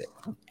fix it.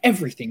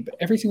 Everything, but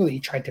every single day he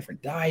tried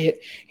different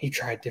diet, he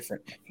tried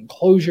different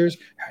enclosures,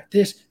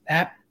 this,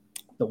 that.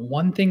 The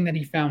one thing that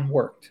he found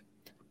worked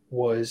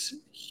was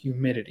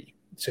humidity.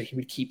 So he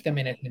would keep them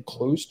in an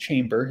enclosed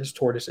chamber, his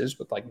tortoises,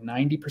 with like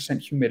 90%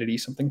 humidity,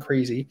 something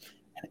crazy.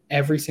 And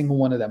every single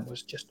one of them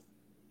was just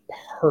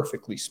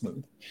perfectly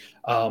smooth.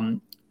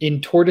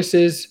 In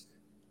tortoises,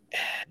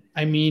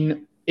 I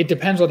mean, it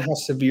depends on how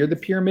severe the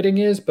pyramiding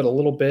is, but a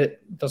little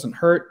bit doesn't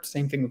hurt.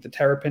 Same thing with the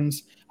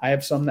terrapins. I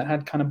have some that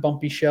had kind of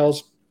bumpy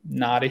shells,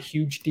 not a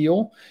huge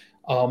deal.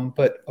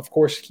 But of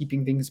course,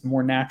 keeping things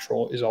more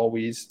natural is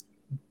always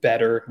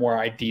better, more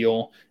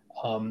ideal.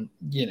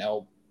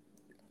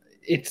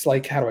 It's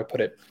like, how do I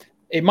put it?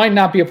 It might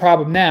not be a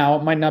problem now.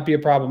 It might not be a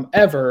problem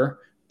ever.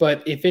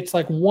 But if it's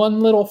like one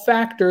little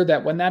factor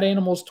that when that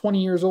animal's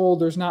 20 years old,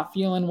 there's not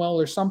feeling well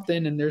or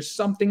something, and there's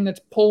something that's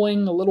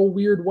pulling a little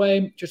weird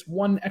way, just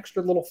one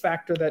extra little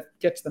factor that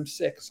gets them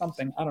sick,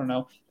 something, I don't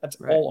know. That's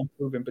right. All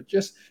unproven. But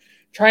just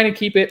trying to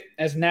keep it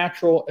as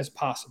natural as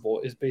possible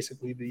is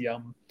basically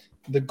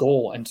the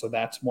goal. And so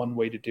that's one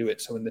way to do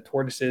it. So in the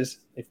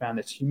tortoises, they found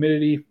its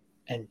humidity,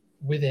 and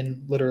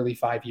within literally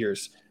 5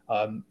 years,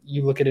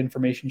 you look at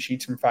information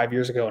sheets from 5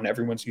 years ago and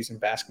everyone's using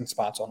basking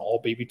spots on all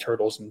baby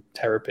turtles and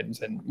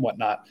terrapins and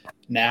whatnot.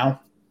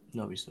 Now,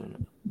 nobody's doing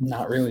it.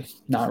 Not really.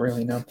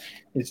 No,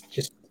 it's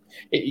just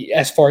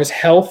as far as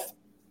health,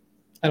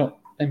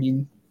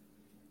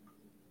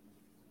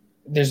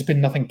 there's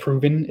been nothing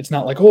proven. It's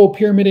not like,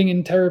 pyramiding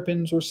in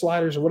terrapins or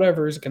sliders or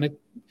whatever is going to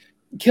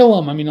kill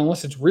them. I mean,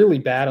 unless it's really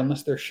bad,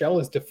 unless their shell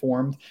is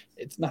deformed,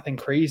 it's nothing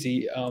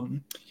crazy.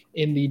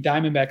 In the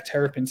Diamondback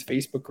Terrapins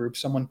Facebook group,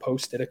 someone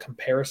posted a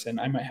comparison.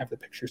 I might have the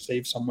picture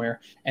saved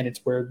somewhere, and it's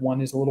where one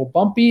is a little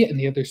bumpy and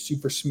the other is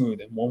super smooth.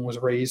 And one was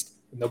raised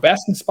with no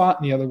basking spot,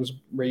 and the other was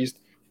raised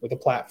with a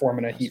platform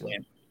and a heat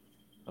lamp.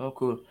 Oh,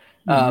 cool.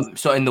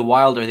 So in the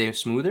wild, are they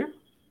smoother?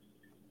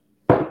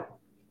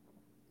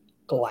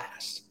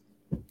 Glass.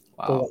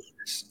 Wow.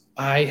 Glass.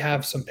 I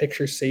have some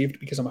pictures saved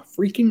because I'm a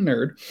freaking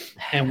nerd.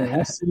 And when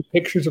I see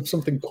pictures of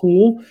something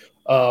cool,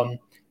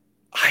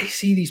 I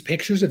see these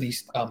pictures of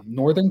these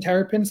northern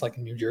terrapins, like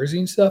in New Jersey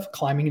and stuff,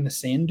 climbing in the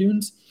sand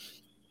dunes,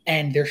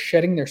 and they're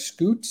shedding their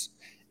scutes.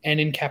 And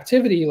in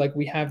captivity, like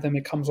we have them,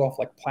 it comes off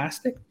like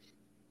plastic.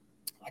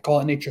 I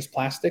call it nature's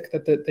plastic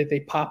that they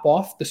pop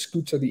off. The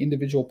scutes are the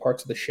individual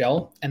parts of the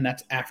shell, and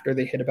that's after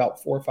they hit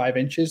about 4 or 5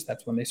 inches.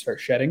 That's when they start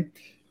shedding.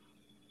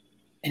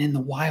 And in the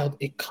wild,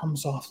 it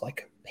comes off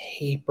like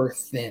paper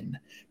thin,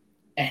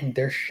 and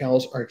their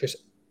shells are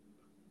just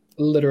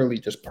literally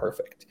just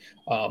perfect.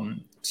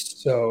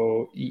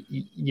 So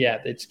yeah,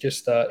 it's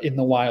just in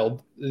the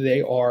wild,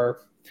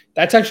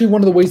 that's actually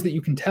one of the ways that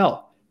you can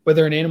tell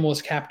whether an animal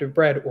is captive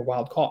bred or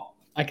wild caught.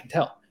 I can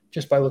tell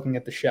just by looking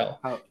at the shell.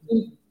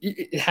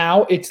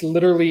 How it's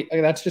literally,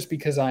 that's just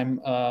because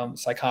I'm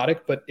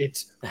psychotic, but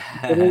it's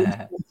literally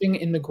something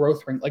in the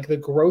growth ring. Like the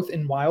growth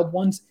in wild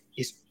ones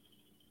is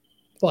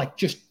like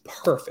just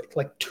perfect,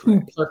 like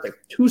too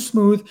perfect, too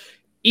smooth.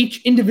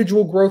 Each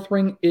individual growth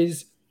ring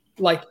is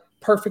like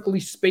perfectly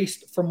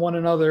spaced from one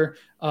another.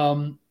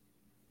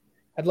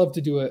 I'd love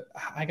to do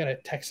I got to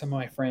text some of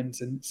my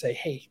friends and say,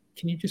 hey,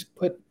 can you just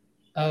put,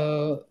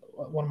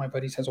 one of my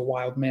buddies has a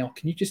wild male.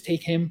 Can you just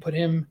take him, put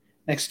him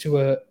next to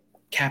a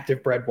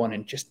captive bred one,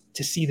 and just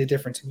to see the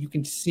difference? And you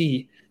can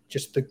see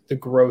just the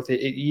growth.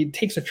 It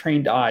takes a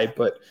trained eye,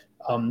 but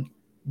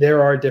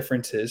there are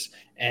differences.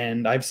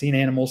 And I've seen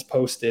animals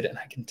posted, and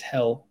I can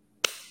tell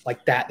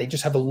like that. They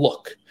just have a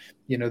look.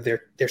 You know,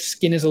 their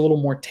skin is a little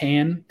more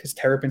tan because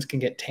terrapins can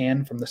get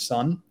tan from the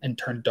sun and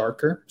turn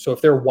darker. So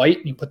if they're white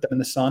and you put them in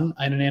the sun,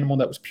 I had an animal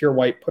that was pure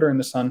white, put her in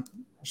the sun,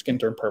 her skin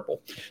turned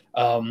purple.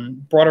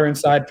 Brought her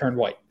inside, turned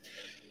white.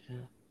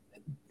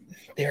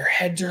 Their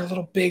heads are a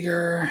little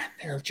bigger.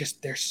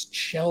 Their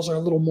shells are a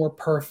little more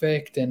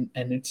perfect, and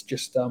it's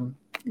just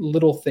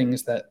little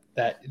things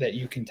that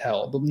you can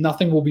tell. But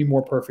nothing will be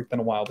more perfect than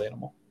a wild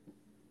animal.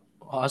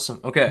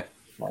 Awesome. Okay.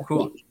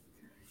 Cool.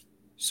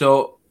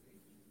 So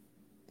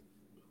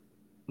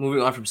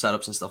moving on from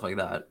setups and stuff like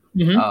that,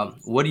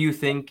 what do you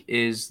think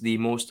is the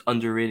most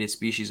underrated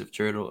species of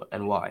turtle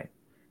and why?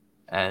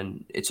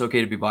 And it's okay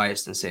to be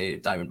biased and say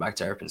Diamondback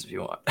terrapins if you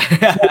want.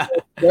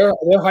 they're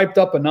hyped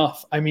up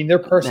enough. I mean, their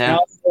Yeah.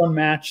 personalities are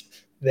unmatched.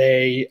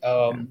 They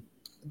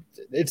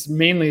it's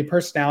mainly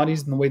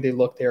personalities and the way they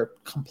look. They're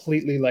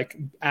completely like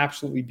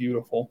absolutely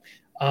beautiful.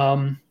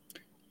 Um,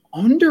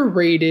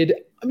 Underrated.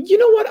 I mean, you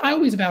know what? I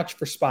always vouch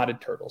for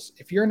spotted turtles.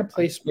 If you're in a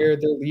place where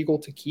they're legal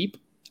to keep,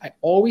 I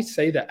always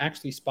say that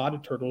actually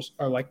spotted turtles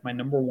are like my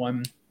number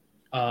one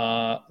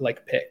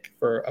like pick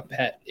for a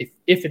pet if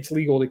it's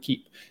legal to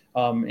keep.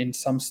 In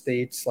some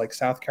states like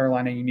South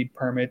Carolina, you need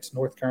permits.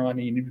 North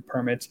Carolina, you need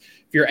permits.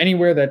 If you're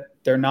anywhere that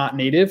they're not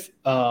native,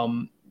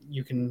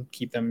 you can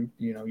keep them.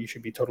 You know, you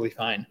should be totally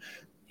fine.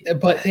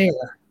 But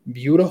they're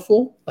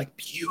beautiful, like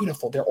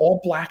beautiful. They're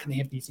all black and they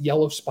have these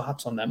yellow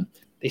spots on them.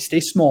 They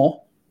stay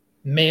small.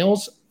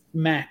 Males,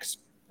 max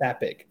that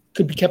big.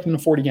 Could be kept in a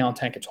 40-gallon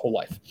tank its whole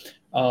life.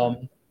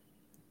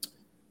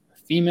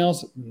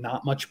 Females,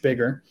 not much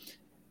bigger.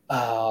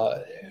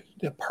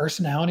 The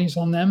personalities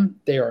on them,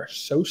 they are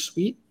so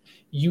sweet.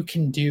 You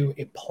can do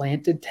a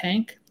planted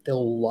tank.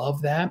 They'll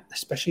love that,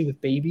 especially with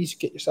babies. You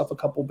get yourself a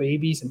couple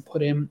babies and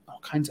put in all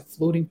kinds of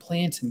floating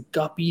plants and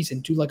guppies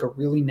and do like a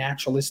really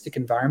naturalistic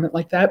environment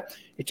like that.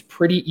 It's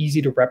pretty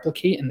easy to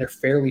replicate and they're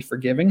fairly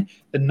forgiving.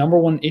 The number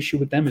one issue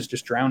with them is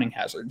just drowning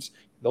hazards.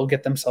 They'll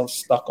get themselves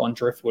stuck on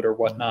driftwood or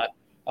whatnot,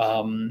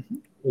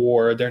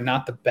 or they're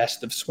not the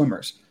best of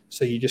swimmers.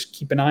 So you just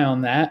keep an eye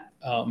on that.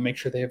 Make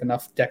sure they have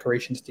enough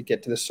decorations to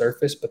get to the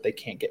surface, but they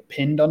can't get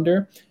pinned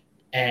under.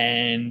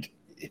 And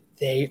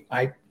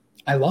I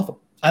love them.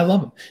 I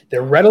love them.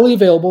 They're readily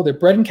available. They're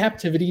bred in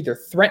captivity. They're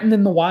threatened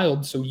in the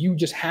wild. So you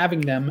just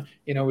having them,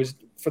 you know, is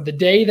for the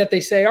day that they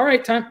say, all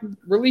right, time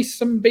release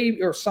some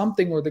baby or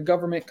something, or the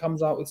government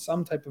comes out with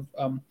some type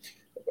of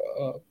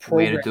program.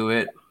 Way to do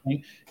it.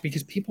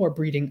 Because people are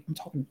breeding. I'm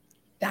talking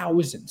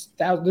thousands.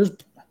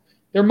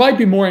 There might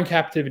be more in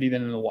captivity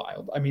than in the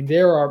wild. I mean,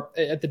 there are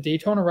at the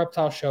Daytona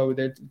Reptile Show.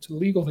 It's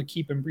illegal to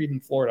keep and breed in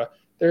Florida.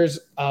 There's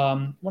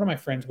one of my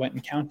friends went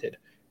and counted,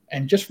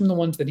 and just from the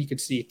ones that he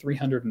could see,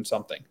 300 and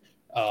something.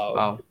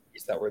 Wow.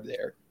 That were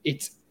there.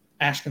 It's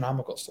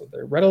astronomical. So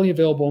they're readily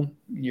available.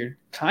 You're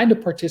kind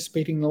of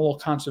participating in a little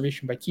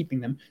conservation by keeping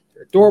them.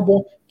 They're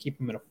adorable. Keep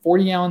them in a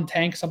 40-gallon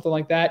tank, something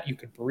like that. You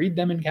could breed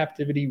them in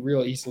captivity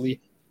real easily.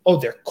 Oh,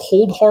 they're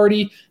cold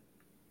hardy.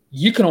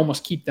 You can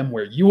almost keep them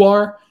where you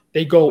are.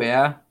 They go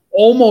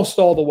almost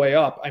all the way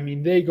up. I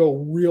mean, they go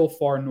real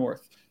far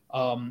north.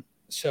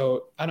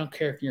 So I don't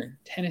care if you're in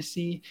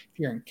Tennessee, if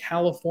you're in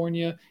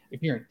California,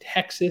 if you're in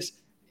Texas.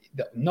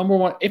 The number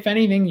one, if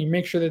anything, you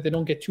make sure that they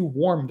don't get too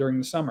warm during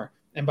the summer.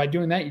 And by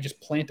doing that, you just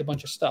plant a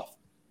bunch of stuff.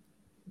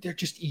 They're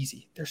just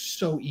easy. They're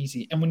so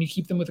easy. And when you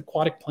keep them with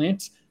aquatic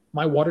plants,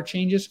 my water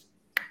changes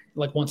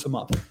like once a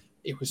month.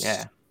 It was,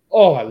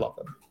 oh, I love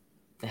them.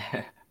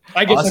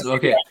 I guess awesome.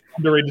 Okay.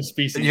 Underrated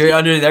species. You're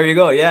under, there you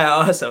go. Yeah,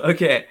 awesome.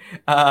 Okay.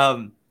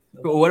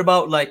 What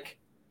about like,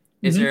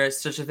 is there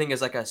such a thing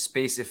as like a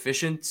space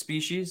efficient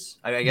species?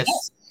 I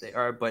guess they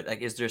are, but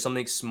like, is there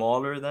something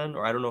smaller then?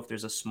 Or I don't know if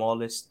there's a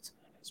smallest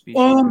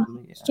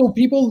species. So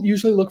people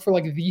usually look for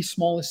like the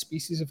smallest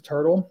species of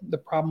turtle. The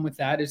problem with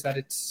that is that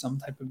it's some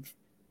type of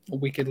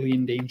wickedly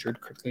endangered,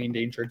 critically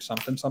endangered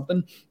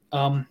something.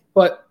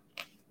 But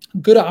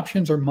good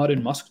options are mud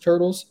and musk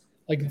turtles.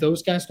 Like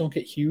those guys don't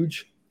get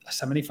huge. A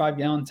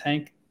 75-gallon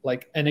tank,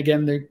 like, and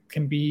again, they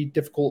can be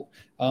difficult.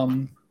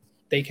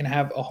 They can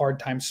have a hard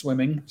time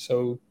swimming.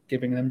 So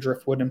giving them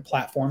driftwood and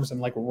platforms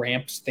and like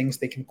ramps, things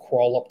they can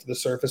crawl up to the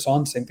surface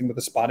on. Same thing with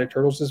the spotted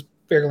turtles is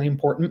fairly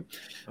important.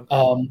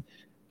 Okay.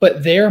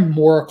 But they're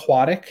more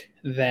aquatic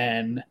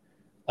than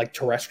like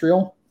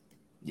terrestrial.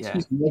 Yeah.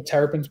 Like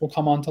terrapins will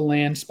come onto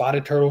land.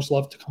 Spotted turtles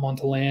love to come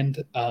onto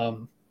land.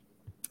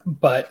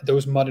 But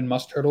those mud and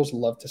musk turtles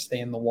love to stay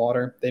in the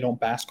water. They don't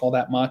bask all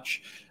that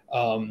much.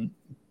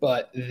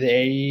 But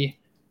they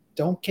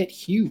don't get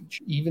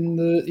huge.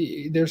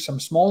 There's some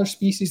smaller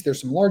species,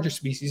 there's some larger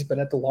species, but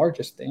at the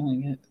largest, they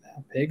only get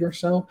that big or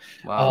so.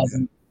 Wow.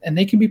 And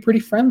they can be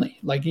pretty friendly.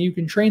 Like you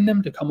can train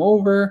them to come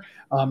over.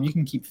 You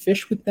can keep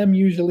fish with them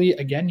usually.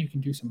 Again, you can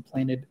do some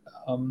planted,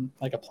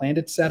 like a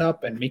planted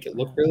setup and make it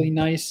look really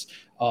nice.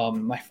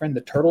 My friend,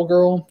 the turtle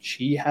girl,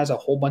 she has a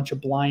whole bunch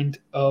of blind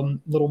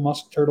little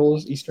musk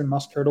turtles, eastern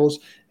musk turtles.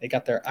 They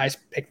got their eyes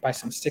picked by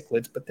some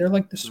cichlids, but they're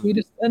like the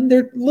sweetest. And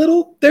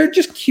they're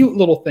just cute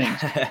little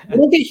things. They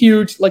don't get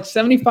huge, like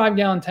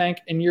 75-gallon tank,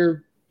 and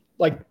you're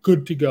like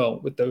good to go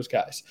with those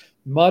guys.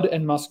 Mud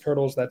and musk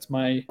turtles, that's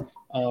my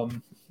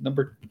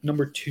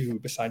number two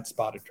besides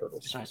spotted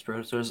turtles. Spotted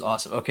turtles,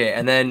 awesome. Okay,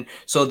 and then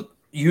so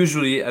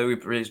usually we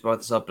brought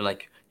this up,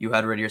 like you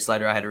had a red ear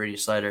slider, I had a red ear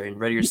slider, and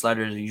red ear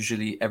sliders are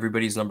usually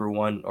everybody's number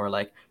one. Or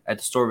like at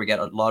the store, we get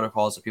a lot of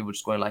calls of people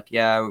just going like,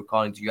 "Yeah, we're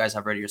calling. Do you guys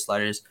have red ear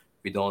sliders?"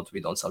 We don't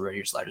sell red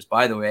ear sliders,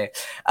 by the way.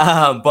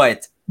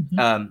 But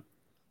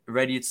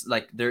red ears,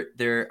 like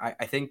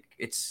I think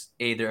it's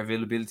their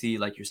availability,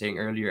 like you're saying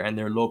earlier, and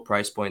their low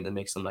price point that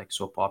makes them like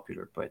so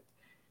popular. But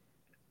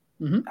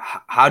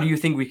how do you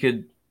think we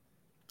could,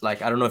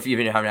 like, I don't know if you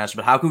even have an answer,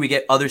 but how could we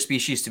get other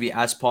species to be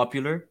as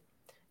popular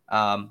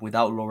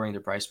without lowering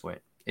their price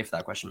point, if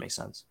that question makes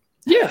sense?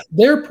 Yeah,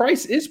 their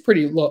price is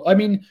pretty low. I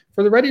mean,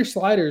 for the red ear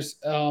sliders,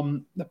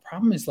 the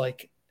problem is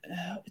like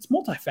it's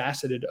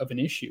multifaceted of an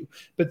issue.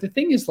 But the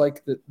thing is,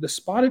 like the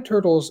spotted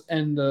turtles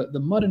and the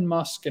mud and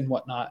musk and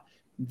whatnot,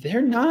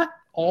 they're not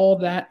all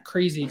that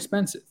crazy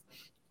expensive.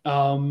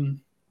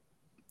 Um,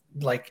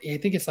 like I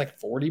think it's like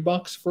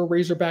 $40 for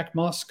razorback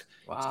musk.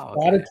 Wow.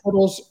 Spotted Okay.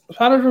 turtles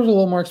are a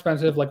little more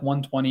expensive, like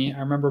 120. I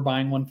remember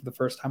buying one for the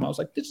first time. I was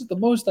like, this is the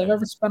most I've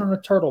ever spent on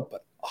a turtle,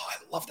 but oh, I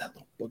love that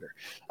little booger.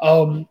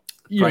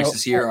 You know,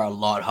 Prices here are a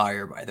lot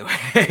higher, by the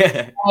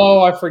way.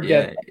 oh, I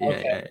forget. Yeah, yeah,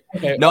 Okay. yeah.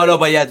 Okay. No,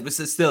 but yeah, but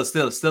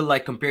still,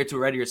 like compared to a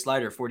regular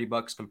slider,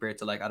 $40 compared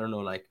to like I don't know,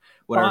 like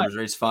whatever Five, it was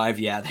raised five.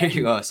 Yeah, there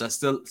you go. So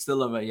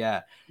still of a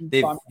yeah.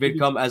 They've five,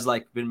 become as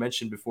like been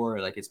mentioned before,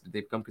 like they've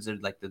become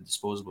considered like the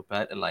disposable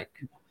pet, and like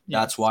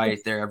that's yes, why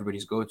they're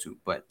everybody's go to.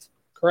 But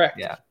correct.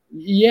 yeah,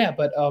 Yeah,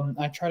 but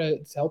I try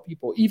to tell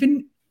people,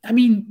 even I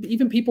mean,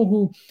 even people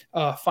who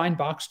find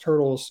box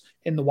turtles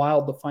in the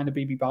wild, they'll find a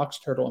baby box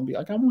turtle and be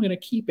like, I'm going to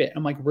keep it.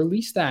 I'm like,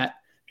 release that.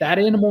 That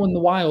animal in the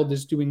wild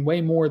is doing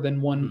way more than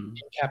one mm,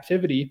 in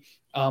captivity.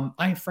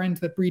 I have friends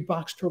that breed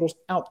box turtles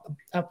out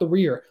the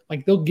rear.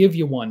 Like they'll give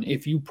you one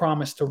if you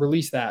promise to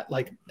release that.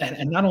 Like,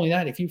 and not only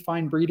that, if you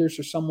find breeders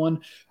or someone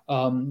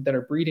that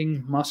are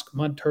breeding musk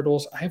mud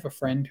turtles, I have a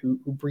friend who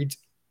breeds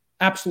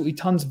absolutely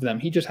tons of them.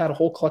 He just had a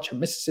whole clutch of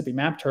Mississippi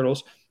map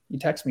turtles. He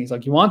texts me. He's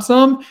like, "You want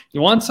some?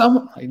 You want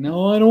some?" I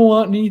know I don't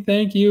want any.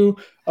 Thank you.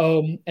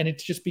 And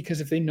it's just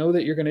because if they know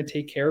that you're going to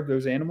take care of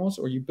those animals,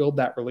 or you build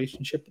that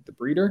relationship with the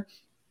breeder,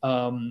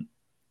 um,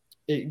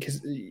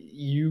 because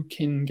you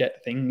can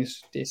get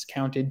things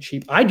discounted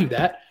cheap. I do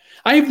that.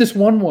 I have this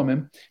one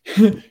woman.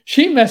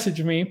 She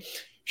messaged me.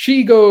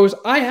 She goes,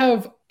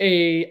 I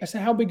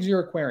said, how big is your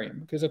aquarium?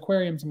 Because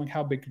aquariums, I'm like,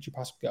 how big could you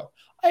possibly go?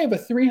 I have a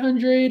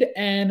 300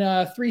 and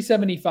a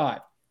 375.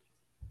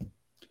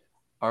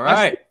 all I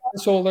right.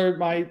 solar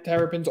my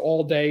terrapins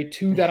all day.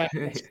 Two that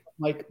I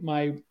like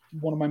my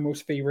one of my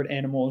most favorite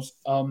animals.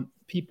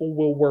 People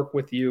will work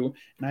with you,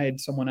 and I had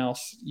someone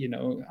else.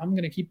 I'm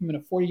gonna keep them in a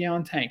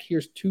 40-gallon tank.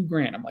 Here's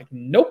 $2,000. I'm like,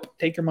 nope.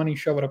 Take your money,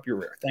 shove it up your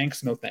rear.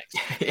 Thanks, no thanks.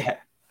 Yeah,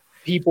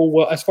 People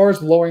will, as far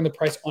as lowering the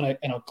price on a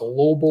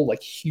global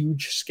like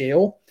huge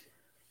scale,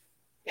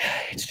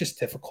 it's just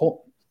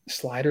difficult.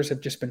 Sliders have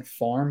just been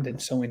farmed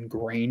and so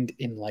ingrained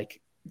in like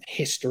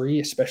history,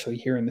 especially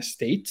here in the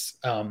States.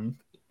 yeah,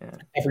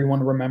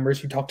 Everyone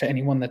remembers. You talk to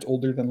anyone that's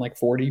older than like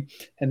 40,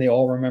 and they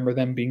all remember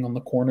them being on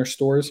the corner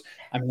stores.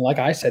 I mean, like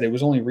I said, it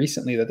was only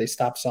recently that they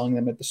stopped selling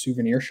them at the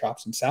souvenir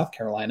shops in South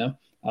Carolina.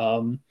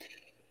 Um,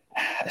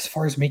 as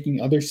far as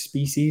making other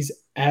species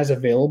as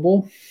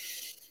available,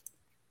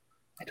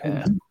 I don't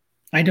yeah. know.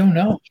 I don't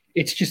know.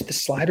 It's just the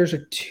sliders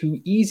are too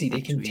easy. They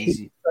Too can take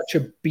easy.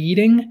 such a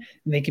beating,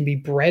 and they can be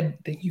bred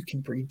that you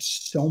can breed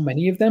so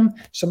many of them.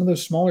 Some of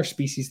those smaller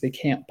species, they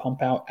can't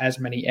pump out as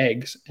many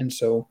eggs, and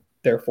so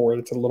therefore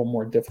it's a little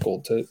more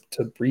difficult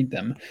to breed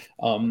them.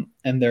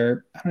 And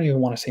they're, I don't even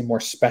want to say more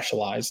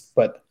specialized,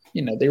 but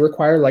they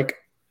require like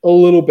a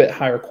little bit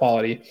higher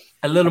quality,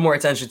 A little more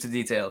attention to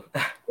detail.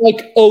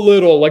 like a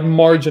little, like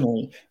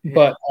marginally. Yeah.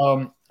 But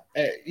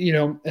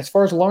as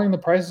far as lowering the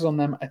prices on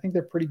them, I think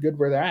they're pretty good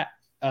where they're at.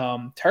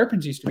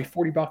 Terrapins used to be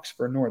 $40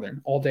 for a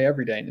northern all day,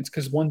 every day. And it's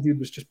because one dude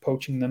was just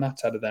poaching the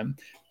nuts out of them.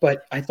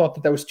 But I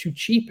thought that was too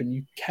cheap, and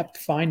you kept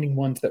finding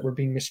ones that were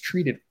being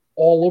mistreated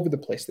all over the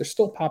place. They're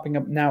still popping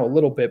up now a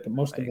little bit, but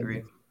most I of them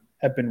agree.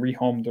 have been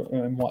rehomed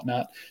and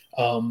whatnot.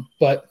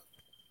 But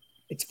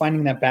it's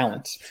finding that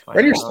balance. It's fine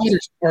Red ear balance.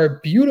 spiders are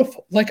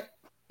beautiful. Like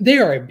they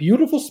are a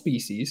beautiful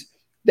species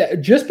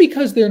that just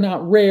because they're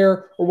not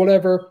rare or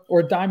whatever, or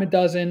a dime a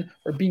dozen,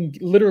 or being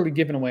literally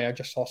given away. I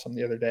just saw some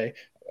the other day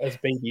as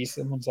babies.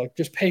 Someone's like,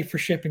 just pay for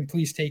shipping,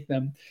 please take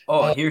them.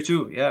 Oh, Uh, here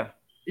too. Yeah.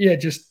 yeah,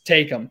 just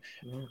take them.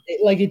 Yeah.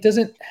 It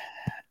doesn't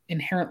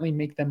inherently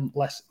make them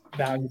less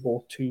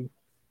valuable to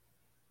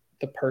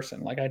the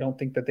person. Like I don't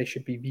think that they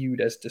should be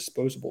viewed as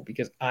disposable,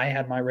 because I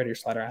had my red ear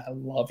slider. I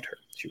loved her.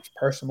 She was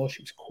personable.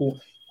 She was cool.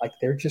 Like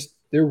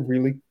they're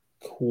really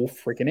cool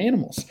freaking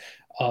animals.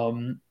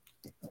 Um,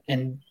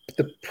 and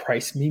the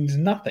price means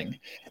nothing.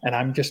 And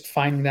I'm just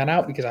finding that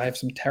out because I have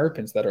some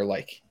terrapins that are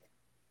like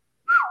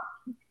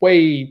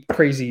way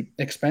crazy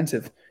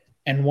expensive.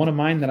 And one of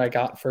mine that I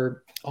got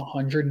for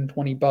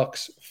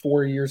 $120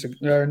 4 years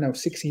ago, no,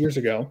 6 years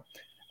ago,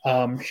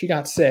 she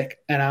got sick,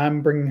 and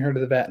I'm bringing her to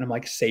the vet, and I'm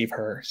like, save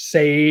her,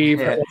 save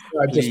her. Yeah.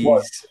 I just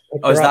was Please.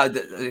 pick Oh, is her up.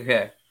 that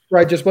okay?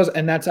 Where I just was,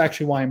 and that's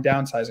actually why I'm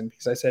downsizing,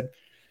 because I said,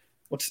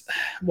 what's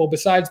well,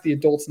 besides the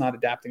adults not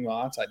adapting well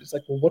outside, it's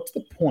like, well, what's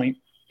the point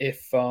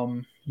if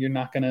you're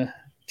not gonna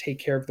take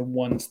care of the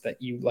ones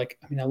that you like?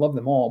 I mean, I love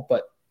them all,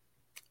 but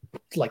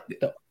like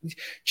The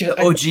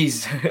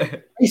OGs.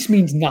 price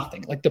means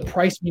nothing. Like the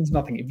price means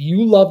nothing. If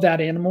you love that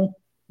animal,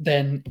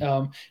 then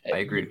I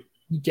agree.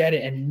 you get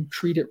it and you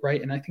treat it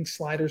right. And I think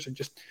sliders are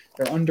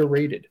they're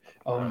underrated.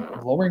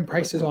 Lowering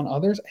prices on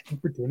others, I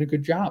think we're doing a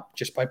good job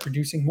just by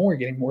producing more,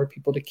 getting more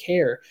people to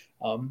care.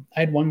 I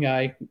had one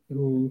guy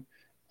who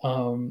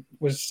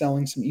was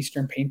selling some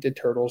Eastern painted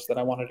turtles that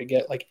I wanted to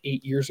get like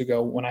 8 years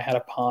ago when I had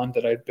a pond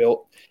that I'd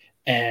built.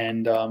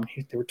 and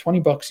they were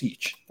 $20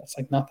 each. That's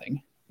like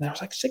nothing. And I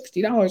was like,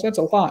 $60. That's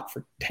a lot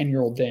for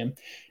 10-year-old Dan.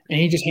 And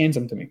he just hands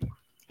them to me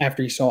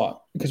after he saw it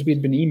because we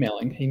had been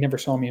emailing. He never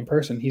saw me in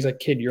person. He's like,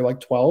 kid, you're like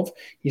 12.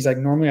 He's like,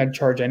 normally I'd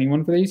charge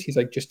anyone for these. He's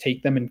like, just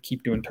take them and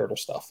keep doing turtle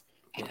stuff.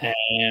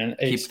 And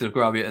keep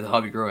the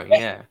hobby growing.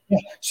 Yeah.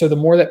 So the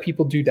more that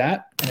people do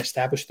that and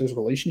establish those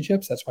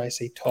relationships, that's why I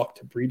say talk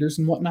to breeders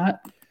and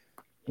whatnot.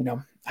 You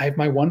know, I have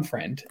my one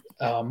friend.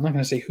 I'm not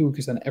going to say who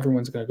because then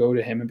everyone's going to go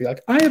to him and be like,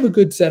 I have a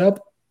good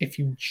setup. If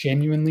you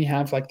genuinely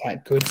have like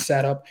that good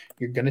setup,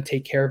 you're going to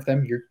take care of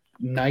them. You're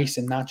nice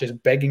and not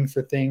just begging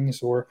for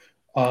things or,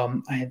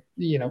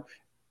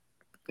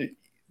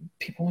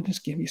 people will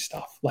just give you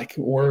stuff like,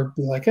 or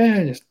be like,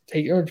 just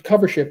take or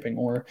cover shipping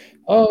or,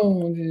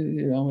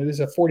 it is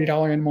a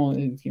 $40 animal,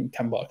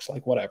 $10,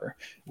 like whatever.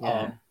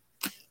 Yeah.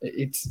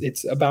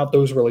 It's about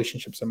those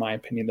relationships, in my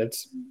opinion.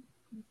 That's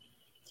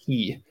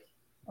key.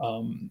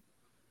 Talk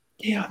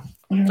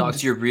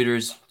to your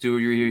breeders, do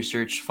your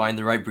research, find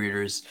the right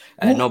breeders.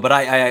 No, but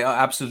I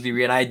absolutely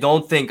agree, and I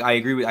don't think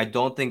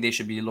they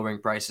should be lowering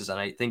prices. And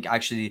I think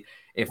actually,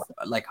 if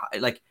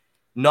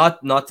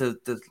not to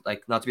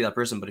be that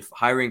person, but if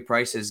hiring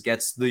prices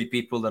gets the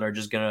people that are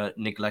just gonna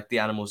neglect the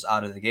animals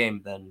out of the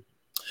game, then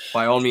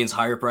by all means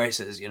higher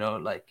prices.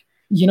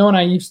 And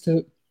I used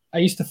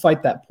to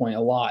fight that point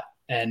a lot,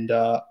 and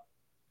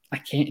I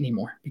can't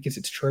anymore because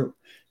it's true.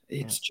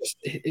 It's just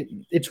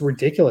it's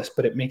ridiculous,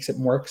 but it makes it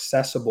more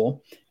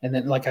accessible. And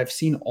then like I've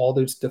seen all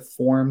those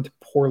deformed,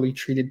 poorly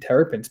treated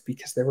terrapins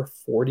because they were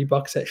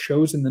 $40 at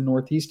shows in the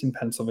Northeast in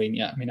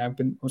Pennsylvania. I mean, I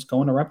was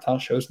going to reptile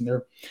shows, and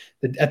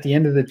at the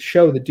end of the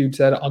show, the dude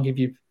said, "I'll give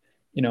you,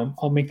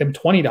 I'll make them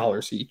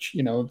 $20 each."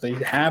 They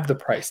have the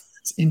price.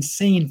 It's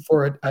insane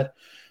for a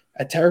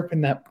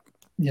terrapin that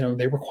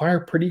they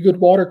require pretty good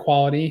water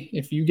quality.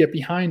 If you get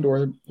behind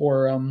or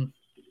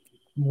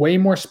way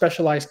more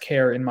specialized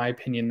care, in my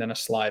opinion, than a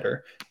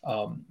slider.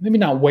 Maybe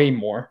not way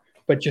more,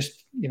 but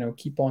just,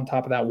 keep on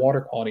top of that water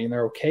quality and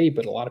they're okay.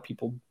 But a lot of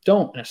people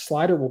don't. And a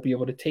slider will be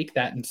able to take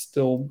that and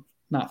still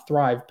not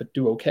thrive, but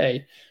do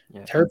okay.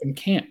 Yeah. Terrapin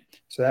can't.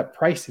 So that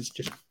price is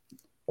just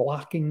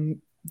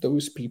blocking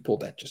those people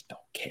that just don't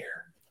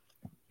care.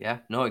 Yeah,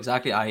 no,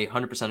 exactly. I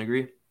 100%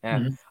 agree.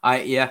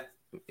 Yeah.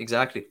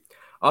 Exactly.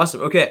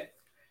 Awesome. Okay.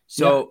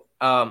 So,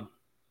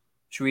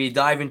 should we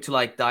dive into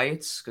like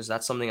diets? Because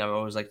that's something I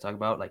always like to talk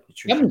about, like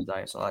nutrition,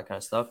 diets, all that kind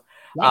of stuff.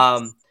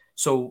 Nice.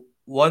 So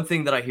one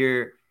thing that I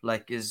hear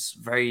like is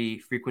very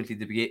frequently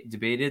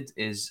debated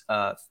is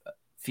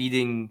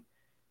feeding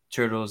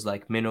turtles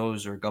like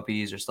minnows or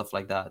guppies or stuff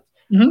like that.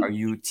 Mm-hmm. Are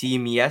you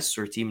team yes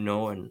or team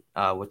no? And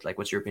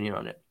what's your opinion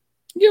on it?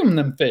 Give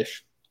them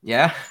fish.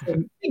 Yeah.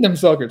 Feed them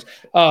suckers.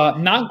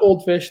 Not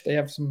goldfish. They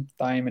have some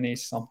thiaminase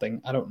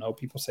something. I don't know.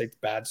 People say it's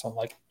bad. So I'm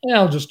like,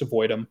 I'll just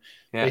avoid them.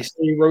 Yeah. They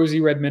say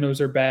rosy red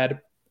minnows are bad.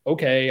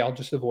 Okay, I'll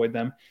just avoid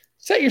them.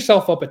 Set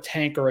yourself up a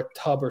tank or a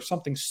tub or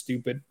something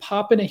stupid.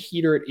 Pop in a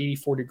heater at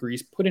 84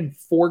 degrees. Put in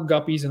 4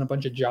 guppies and a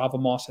bunch of Java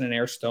moss and an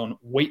air stone.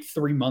 Wait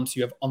 3 months.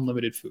 You have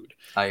unlimited food.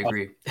 I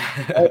agree.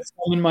 I'm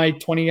in my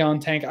 20-gallon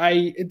tank.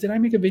 Did I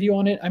make a video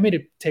on it? I made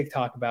a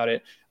TikTok about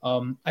it.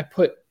 I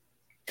put,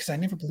 because I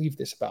never believed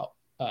this about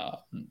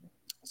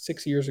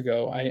 6 years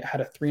ago, I had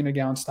a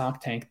 300-gallon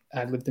stock tank.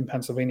 I lived in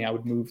Pennsylvania. I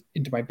would move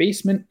into my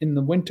basement in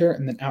the winter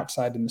and then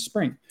outside in the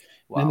spring.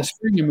 Wow. And in the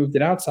spring, I moved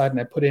it outside and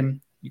I put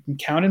in, you can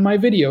count in my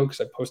video because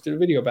I posted a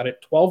video about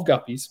it, 12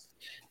 guppies.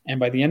 And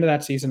by the end of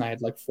that season, I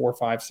had like 400,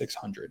 500,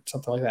 600,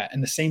 something like that.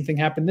 And the same thing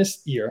happened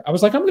this year. I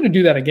was like, I'm going to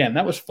do that again.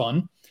 That was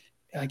fun.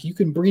 Like you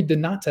can breed the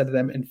nuts out of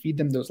them and feed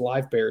them those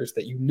live bears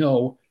that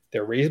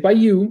they're raised by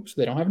you, so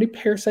they don't have any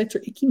parasites or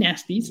icky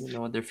nasties. You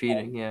know what they're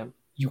feeding, yeah.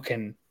 You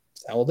can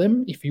sell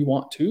them if you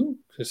want to,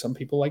 because some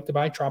people like to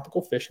buy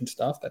tropical fish and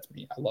stuff. That's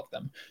me. I love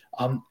them.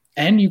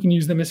 And you can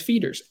use them as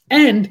feeders.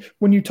 And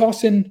when you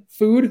toss in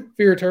food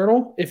for your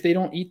turtle, if they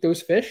don't eat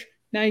those fish,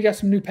 now you got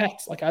some new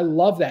pets. Like I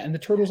love that. And the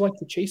turtles like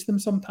to chase them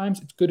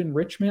sometimes. It's good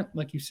enrichment,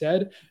 like you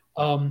said.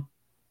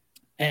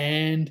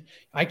 And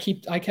I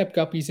kept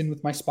guppies in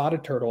with my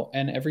spotted turtle.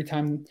 And every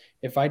time,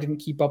 if I didn't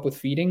keep up with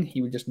feeding,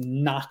 he would just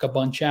knock a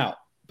bunch out.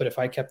 But if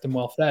I kept them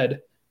well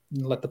fed,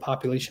 let the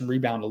population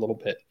rebound a little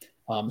bit.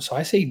 So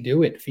I say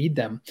do it, feed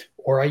them.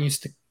 Or I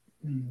used to,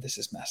 this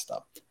is messed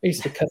up. I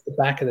used to cut the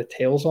back of the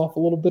tails off a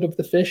little bit of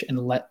the fish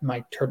and let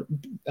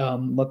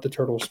the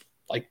turtles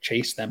like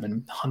chase them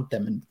and hunt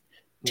them and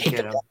take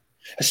them.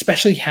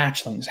 Especially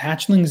hatchlings.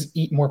 Hatchlings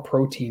eat more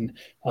protein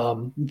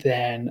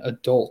than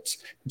adults.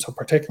 And so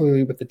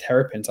particularly with the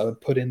terrapins, I would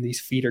put in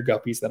these feeder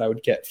guppies that I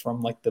would get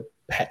from like the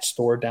pet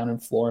store down in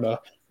Florida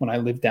when I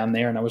lived down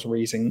there and I was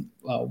raising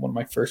one of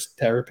my first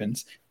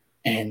terrapins.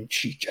 And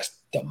she just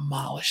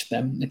demolished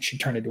them and she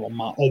turned into a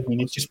model. I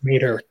mean, it just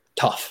made her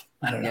tough.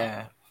 I don't know.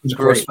 Yeah.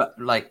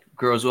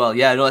 Grows well.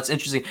 Yeah, no, that's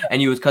interesting.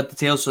 And you would cut the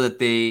tails so that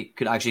they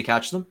could actually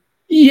catch them?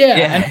 Yeah.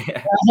 And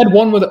I had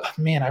one with,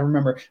 I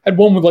remember, I had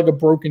one with like a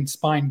broken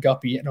spine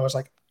guppy and I was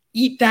like,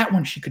 eat that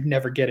one. She could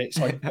never get it.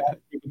 So I got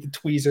it with the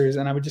tweezers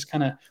and I would just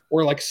kind of,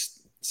 or like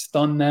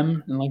stun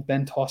them and like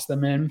then toss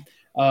them in.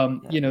 Yeah.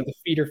 The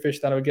feeder fish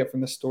that I would get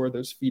from the store,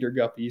 those feeder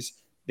guppies,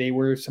 they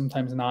were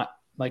sometimes not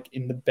like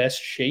in the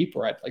best shape,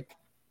 or I'd like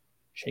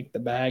shake the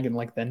bag and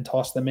like then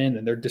toss them in,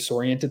 and they're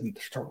disoriented, and the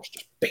turtles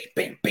just bam,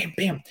 bam, bam,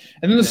 bam,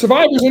 and then the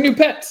survivors are new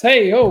pets.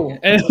 Hey, oh,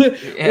 and,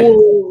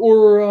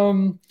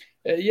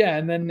 Yeah. yeah,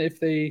 and then if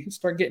they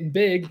start getting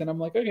big, then I'm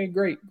like, okay,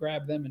 great,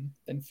 grab them and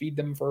then feed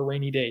them for a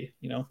rainy day.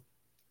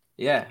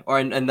 Yeah, or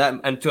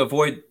and to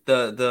avoid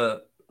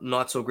the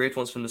not so great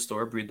ones from the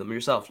store, breed them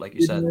yourself, like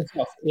you Feed them said.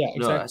 yourself. Yeah, No,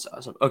 exactly. that's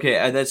awesome. Okay,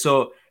 and then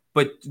so,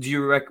 but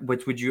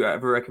would you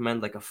ever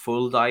recommend like a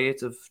full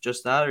diet of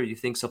just that, or do you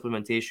think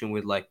supplementation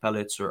with like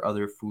pellets or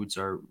other foods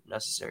are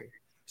necessary?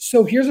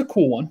 So here's a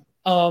cool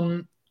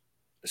one.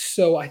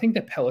 So I think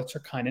that pellets are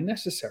kind of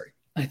necessary.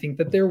 I think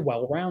that they're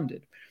well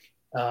rounded.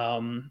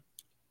 Um,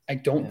 I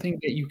don't Yeah,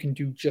 think that you can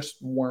do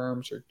just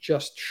worms or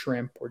just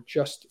shrimp or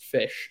just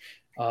fish,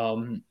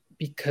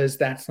 because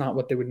that's not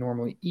what they would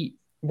normally eat.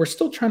 We're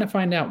still trying to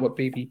find out what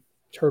baby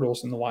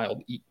turtles in the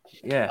wild eat.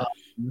 yeah,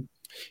 Um,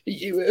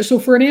 so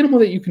for an animal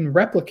that you can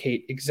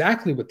replicate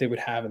exactly what they would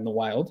have in the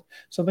wild,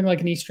 something like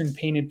an eastern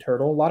painted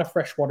turtle, a lot of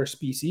freshwater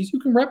species, you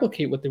can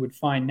replicate what they would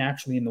find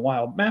naturally in the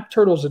wild. Map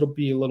turtles, it'll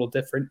be a little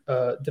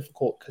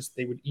difficult because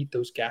they would eat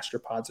those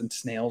gastropods and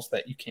snails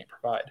that you can't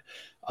provide.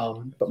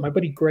 But my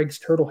buddy Greg's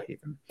Turtle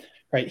Haven,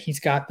 right? He's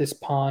got this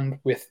pond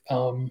with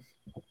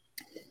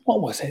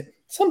what was it?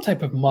 Some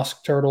type of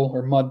musk turtle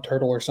or mud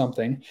turtle or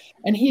something,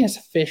 and he has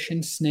fish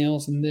and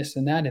snails and this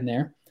and that in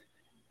there.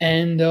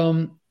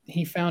 And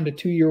he found a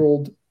 2 year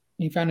old.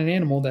 He found an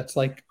animal that's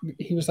like,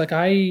 he was like,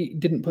 I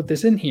didn't put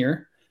this in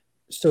here,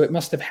 so it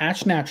must have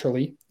hatched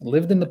naturally,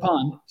 lived in the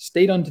pond,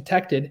 stayed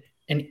undetected,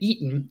 and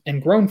eaten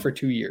and grown for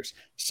 2 years.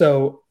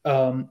 So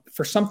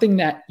for something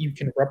that you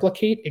can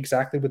replicate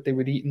exactly what they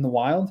would eat in the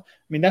wild,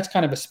 I mean, that's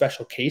kind of a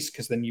special case,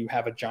 because then you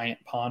have a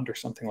giant pond or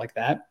something like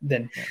that.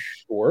 Then yeah,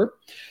 sure,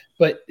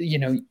 but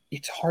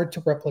it's hard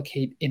to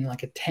replicate in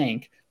like a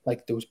tank,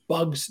 like those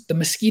bugs, the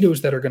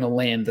mosquitoes that are going to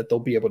land that they'll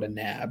be able to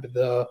nab,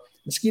 the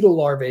mosquito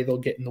larvae they'll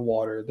get in the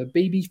water, the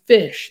baby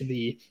fish,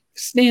 the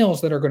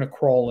snails that are going to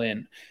crawl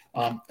in.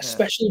 yeah.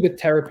 Especially with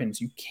terrapins,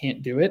 you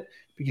can't do it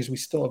because we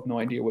still have no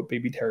idea what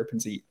baby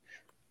terrapins eat.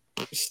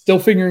 Still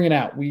figuring it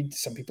out.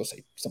 Some people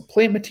say some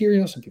plant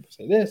material, some people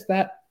say this,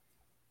 that.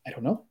 I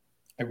don't know.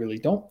 I really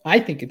don't. I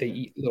think they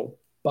eat little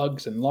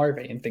bugs and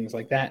larvae and things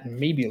like that, and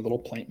maybe a little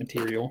plant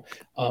material.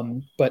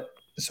 But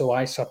so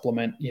I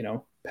supplement,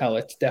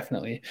 pellets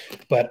definitely.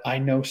 But I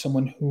know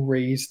someone who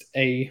raised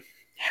a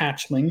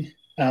hatchling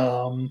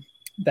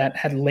that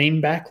had lame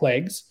back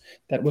legs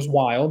that was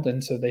wild,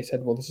 and so they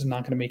said, well, this is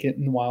not going to make it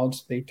in the wild.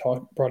 So they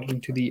brought it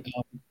into the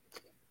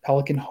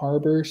Pelican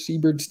Harbor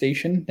Seabird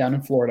Station down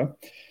in Florida,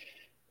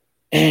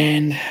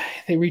 and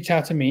they reached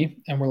out to me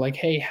and were like,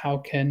 hey,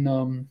 how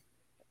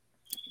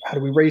do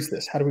we raise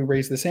this? How do we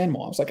raise this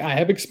animal? I was like, I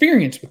have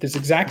experience with this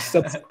exact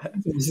substance,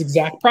 this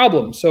exact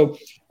problem. So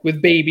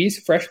with babies,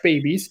 fresh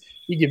babies,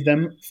 you give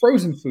them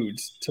frozen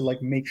foods to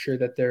like make sure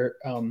that they're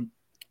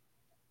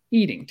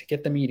eating, to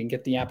get them eating,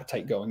 get the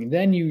appetite going. And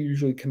then you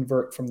usually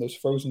convert from those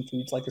frozen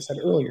foods, like I said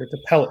earlier, to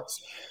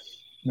pellets.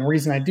 And the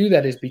reason I do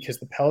that is because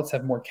the pellets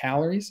have more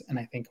calories, and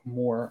I think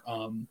more,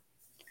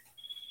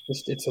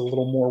 it's a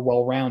little more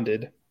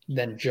well-rounded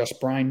than just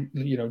brine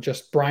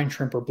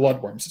shrimp or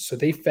bloodworms. So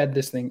they fed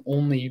this thing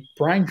only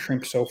brine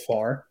shrimp so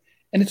far,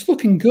 and it's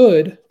looking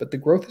good, but the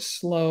growth is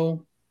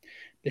slow.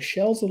 The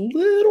shell's a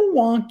little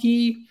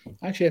wonky.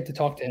 I actually have to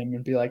talk to him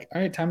and be like,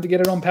 all right, time to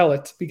get it on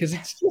pellets, because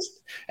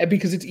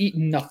it's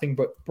eating nothing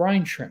but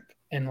brine shrimp.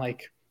 And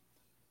like,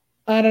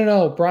 I don't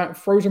know,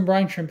 frozen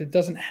brine shrimp, it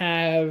doesn't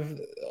have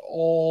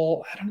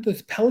I don't know,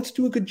 the pellets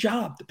do a good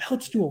job. The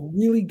pellets do a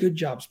really good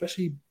job,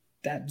 especially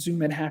that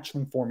Zoom Ed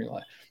hatchling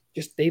formula.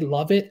 Just they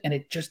love it, and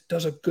it just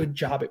does a good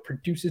job. It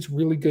produces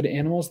really good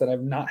animals that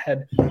I've not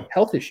had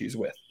health issues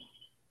with.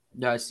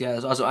 Yeah, that's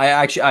awesome. I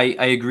actually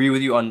I agree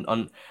with you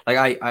on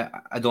like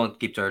I don't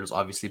keep turtles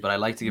obviously, but I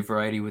like to give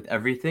variety with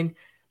everything.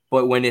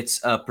 But when it's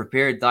a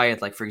prepared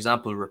diet, like for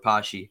example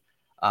rapashi,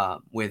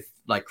 with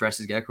like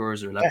crested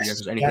geckos or leopard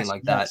Yes, geckos, anything yes,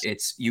 like that, yes.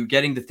 it's you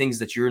getting the things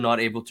that you're not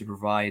able to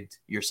provide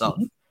yourself.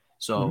 Mhm, mhm.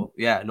 So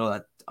yeah, no,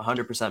 that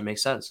 100%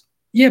 makes sense.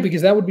 Yeah,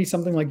 because that would be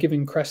something like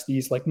giving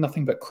Cresties like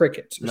nothing but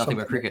crickets or Nothing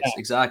but something like crickets, that. And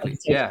exactly.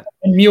 it's like, Yeah,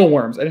 and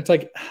mealworms. And it's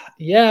like,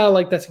 yeah,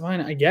 like that's fine,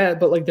 I get it,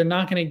 but like they're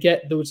not going to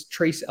get those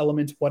trace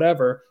elements,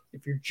 whatever,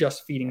 if you're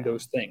just feeding yeah,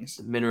 those things.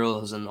 the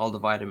minerals and all the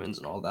vitamins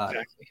and all that.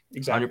 Exactly.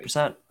 Exactly.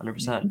 100%,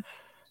 100%. Mhm.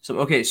 So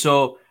okay,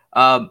 so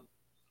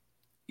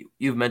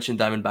you've mentioned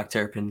diamondback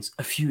terrapins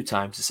a few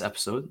times this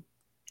episode.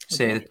 A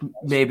Say bunch that of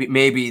those.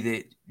 maybe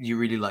that you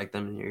really like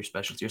them in your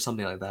specialty or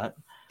something like that.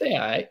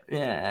 Yeah.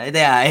 Yeah,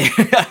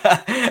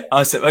 yeah.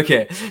 Awesome.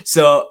 Okay,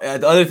 so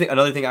another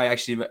thing I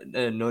actually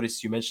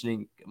noticed you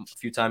mentioning a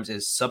few times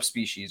is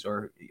subspecies,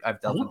 or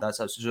I've dealt with Uh-huh.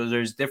 that. So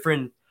there's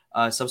different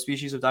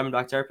subspecies of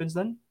diamondback terrapins.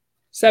 Then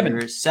 7.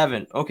 there's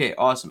 7. Okay,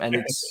 awesome. And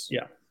Technically, it's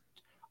yeah.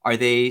 are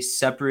they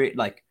separate?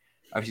 Like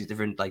obviously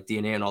different like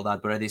DNA and all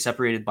that, but are they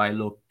separated by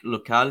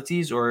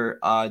localities, or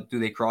do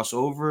they cross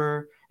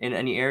over? in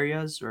any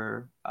areas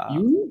or?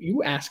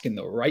 You asking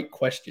the right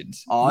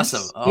questions.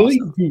 Awesome. Silly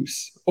Awesome.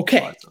 goose. Okay.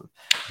 Awesome.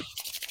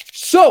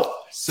 So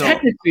So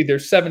technically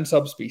there's 7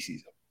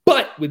 subspecies,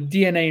 but with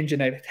DNA and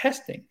genetic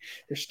testing,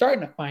 they're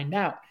starting to find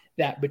out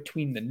that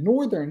between the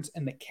Northerns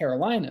and the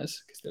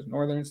Carolinas, because there's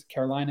Northerns,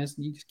 Carolinas,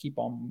 and you just keep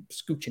on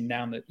scooching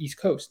down the East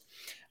Coast,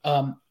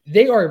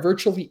 they are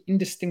virtually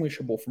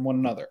indistinguishable from one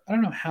another. I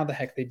don't know how the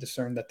heck they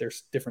discern that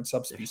there's different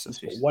subspecies,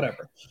 but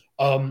whatever.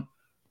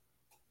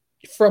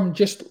 From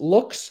just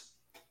looks,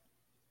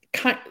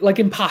 like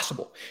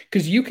impossible,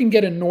 because you can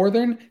get a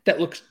Northern that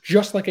looks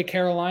just like a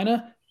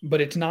Carolina, but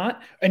it's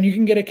not, and you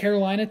can get a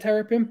Carolina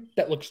terrapin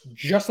that looks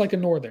just like a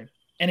Northern,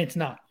 and it's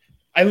not.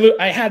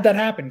 I had that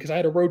happen because I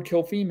had a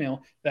roadkill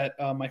female that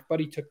my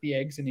buddy took the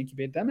eggs and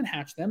incubated them and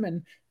hatched them,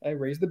 and I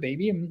raised the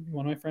baby. And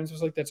one of my friends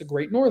was like, "That's a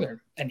great Northern,"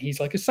 and he's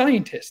like a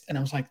scientist, and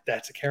I was like,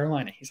 "That's a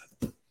Carolina." He's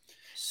like,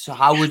 "So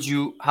how would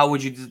you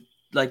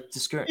like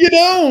discourage?" You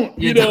don't.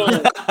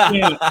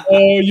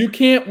 You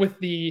can't with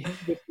the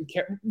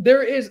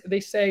there is,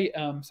 they say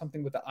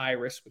something with the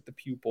iris, with the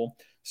pupil.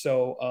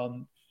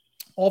 So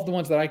all of the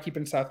ones that I keep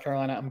in South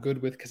Carolina, I'm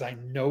good with because I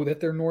know that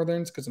they're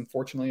Northerns, because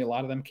unfortunately a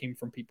lot of them came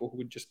from people who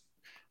would just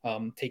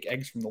take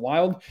eggs from the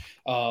wild,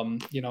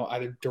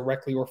 either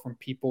directly or from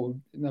people.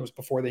 That was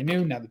before they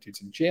knew. Now the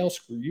dude's in jail.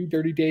 Screw you,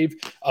 Dirty Dave.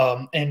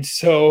 And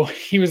so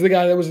he was the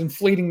guy that was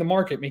inflating the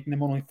market, making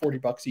them only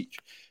 $40 each.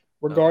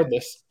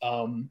 Regardless,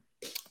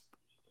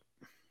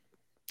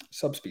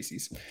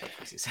 subspecies.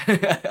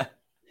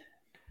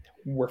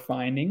 We're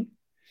finding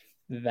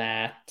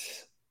that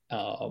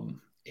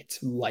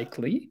it's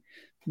likely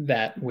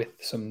that with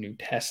some new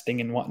testing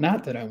and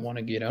whatnot that I want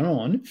to get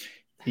on,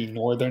 the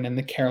Northern and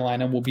the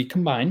Carolina will be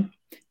combined.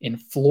 In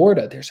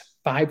Florida, there's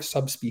 5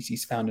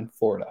 subspecies found in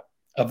Florida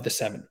of the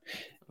 7.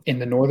 In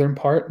the northern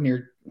part,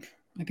 near,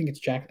 I think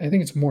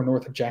it's more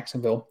north of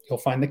Jacksonville, you'll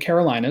find the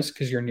Carolinas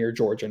because you're near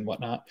Georgia and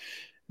whatnot.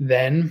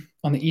 Then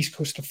on the east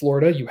coast of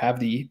Florida, you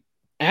have the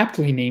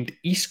aptly named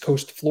East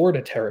Coast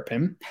Florida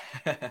terrapin.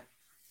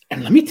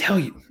 And let me tell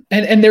you,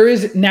 and there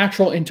is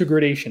natural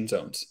intergradation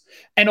zones,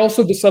 and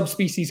also the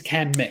subspecies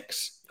can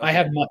mix. Okay. I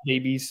have mutt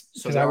babies,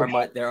 so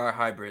there are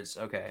hybrids.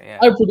 Okay,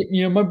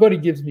 yeah. My buddy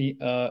gives me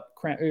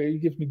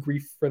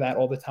grief for that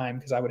all the time,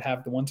 because I would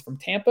have the ones from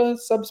Tampa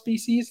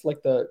subspecies,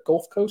 like the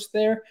Gulf Coast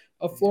there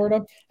of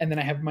Florida, and then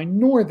I have my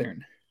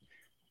Northern.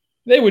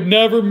 They would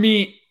never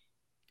meet.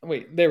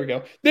 Wait, there we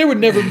go. They would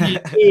never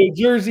meet.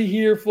 Jersey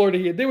here, Florida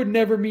here. They would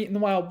never meet in the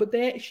wild. But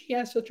she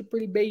has such a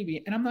pretty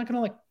baby, and I'm not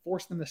gonna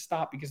force them to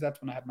stop, because that's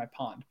when I have my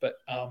pond. But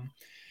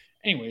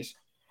anyways.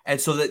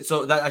 And so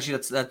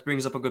that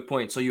brings up a good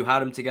point. So you had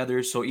them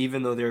together. So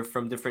even though they're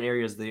from different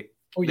areas, they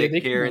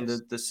care in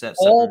the set.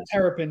 All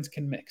terrapins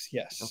can mix.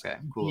 Yes. Okay.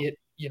 Cool. Be it,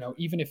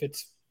 even if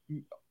it's.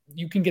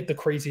 You can get the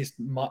craziest,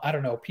 I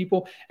don't know,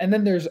 people. And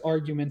then there's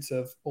arguments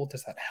of, well,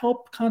 does that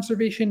help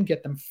conservation,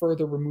 get them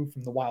further removed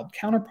from the wild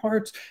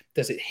counterparts?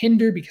 Does it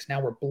hinder because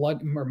now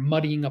we're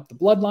muddying up the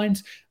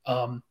bloodlines?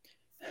 Don't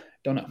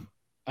know.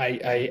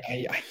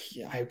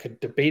 I could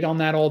debate on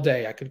that all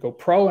day. I could go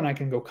pro and I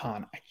can go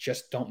con. I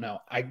just don't know.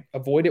 I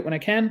avoid it when I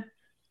can,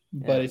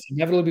 but it's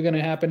inevitably going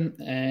to happen.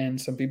 And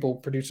some people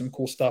produce some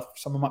cool stuff.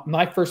 Some of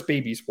my first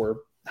babies were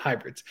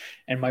hybrids,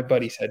 and my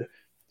buddy said,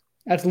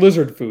 "That's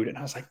lizard food." And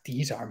I was like,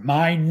 "These are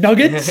my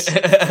nuggets."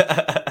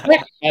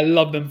 I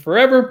love them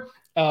forever.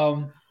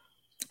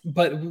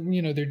 But,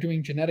 they're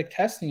doing genetic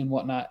testing and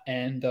whatnot.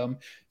 And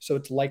so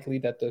it's likely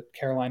that the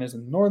Carolinas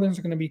and the Northerns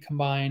are going to be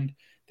combined.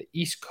 The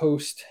East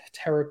Coast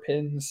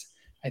terrapins,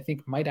 I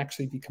think, might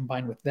actually be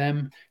combined with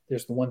them.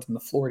 There's the ones in the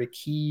Florida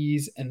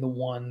Keys and the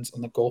ones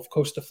on the Gulf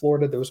Coast of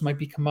Florida. Those might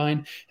be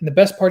combined. And the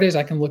best part is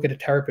I can look at a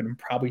terrapin and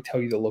probably tell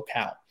you the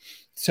locale.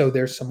 So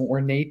there's some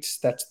ornates.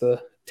 That's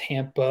the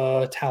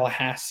Tampa,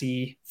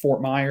 Tallahassee,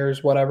 Fort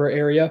Myers, whatever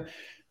area.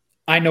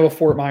 I know a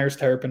Fort Myers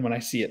terrapin when I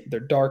see it. They're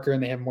darker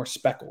and they have more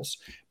speckles.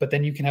 But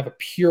then you can have a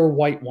pure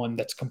white one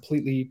that's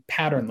completely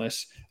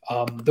patternless.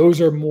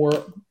 Those are more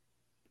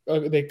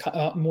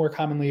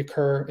commonly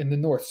occur in the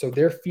north. So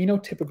their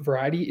phenotypic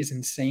variety is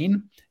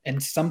insane.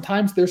 And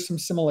sometimes there's some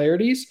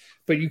similarities,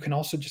 but you can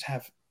also just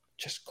have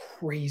just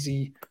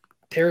crazy.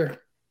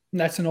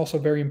 That's an also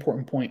very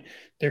important point.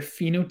 Their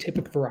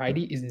phenotypic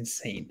variety is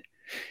insane.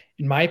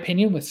 In my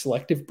opinion, with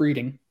selective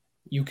breeding,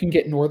 you can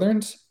get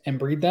Northerns and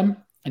breed them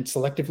and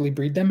selectively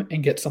breed them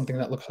and get something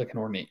that looks like an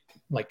ornate.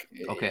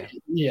 Okay.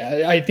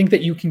 Yeah, I think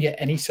that you can get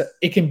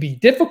it can be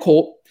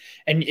difficult,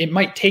 and it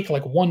might take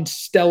one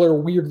stellar,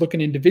 weird looking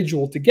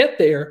individual to get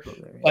there,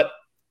 but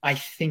I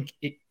think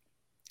it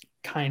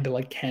kind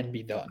of can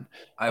be done.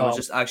 I was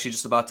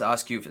just about to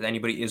ask you if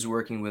anybody is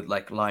working with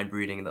line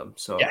breeding them.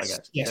 So yes, I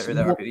guess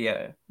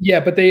yes. Yeah,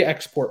 but they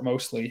export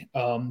mostly.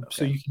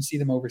 So you can see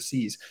them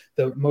overseas.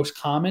 The most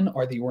common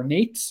are the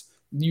ornates,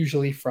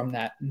 usually from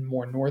that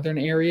more northern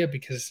area,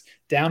 because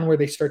down where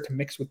they start to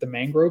mix with the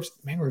mangroves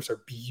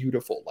are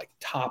beautiful,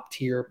 top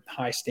tier,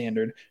 high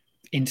standard,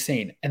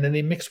 insane. And then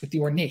they mix with the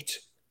ornates,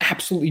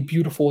 absolutely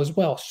beautiful as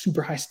well,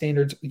 super high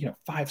standards, $500,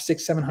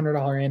 $600,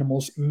 $700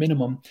 animals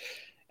minimum.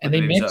 And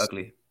they mix.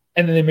 Ugly.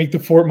 And then they make the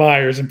Fort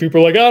Myers, and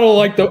people are like, I don't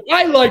like them.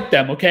 I like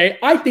them, okay?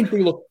 I think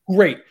they look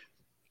great.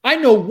 I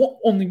know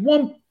only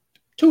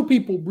two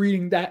people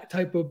breeding that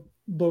type of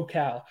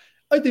locale.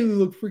 I think they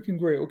look freaking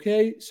great,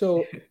 okay?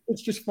 So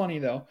it's just funny,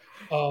 though.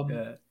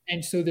 Yeah.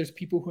 And so there's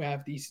people who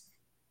have these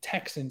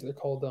Texans. They're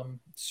called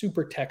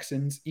super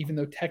Texans, even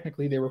though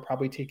technically they were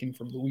probably taken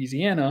from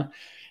Louisiana.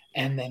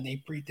 And then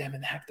they breed them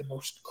and have the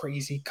most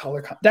crazy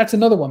color. That's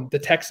another one. The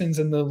Texans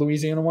and the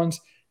Louisiana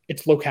ones,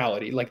 it's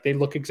locality. Like they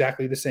look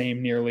exactly the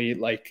same, nearly.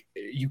 Like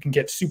you can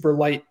get super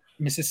light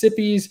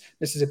Mississippis.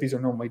 Mississippis are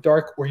normally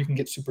dark, or you can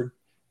get super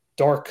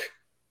dark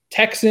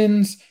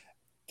Texans.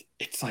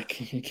 It's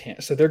like you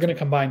can't. So they're going to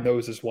combine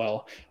those as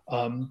well.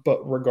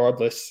 But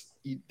regardless,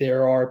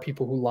 there are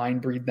people who line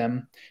breed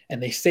them,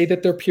 and they say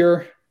that they're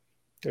pure.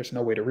 There's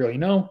no way to really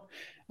know.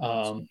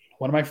 One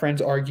of my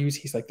friends argues,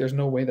 he's like, there's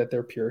no way that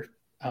they're pure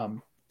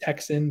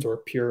Texans or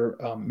pure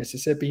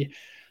Mississippi.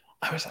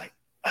 I was like,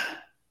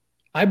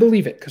 I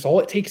believe it, because all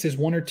it takes is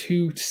one or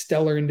two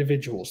stellar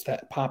individuals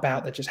that pop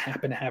out that just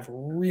happen to have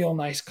real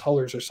nice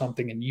colors or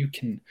something,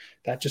 and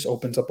that just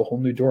opens up a whole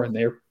new door, and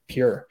they're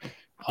pure.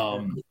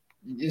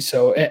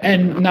 So,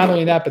 and not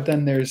only that, but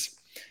then there's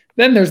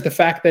the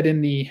fact that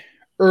in the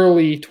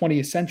early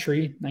 20th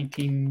century,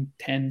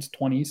 1910s,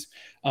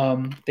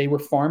 20s, they were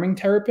farming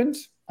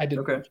terrapins. I did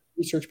a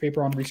research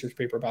paper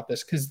about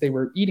this because they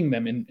were eating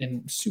them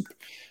in soup.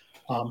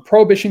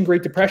 Prohibition,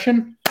 Great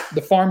Depression,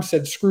 the farm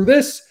said, screw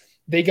this.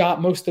 They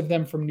got most of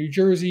them from New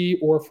Jersey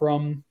or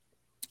from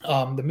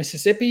the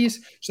Mississippis.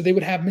 So they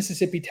would have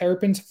Mississippi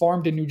terrapins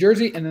farmed in New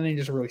Jersey, and then they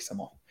just release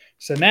them all.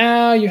 So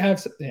now you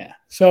have,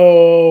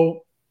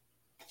 So,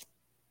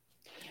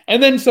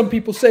 and then some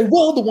people say,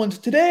 well, the ones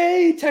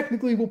today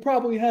technically will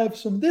probably have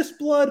some of this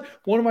blood.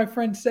 One of my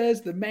friends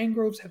says the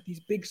mangroves have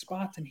these big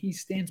spots, and he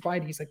stands by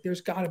it. He's like,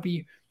 there's got to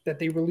be that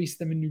they released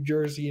them in New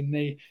Jersey and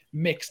they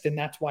mixed, and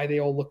that's why they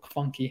all look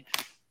funky.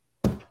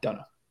 Don't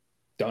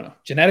know.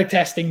 Genetic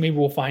testing, maybe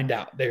we'll find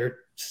out. They're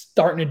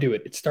starting to do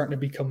it. It's starting to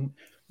become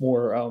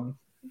more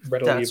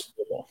readily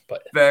available.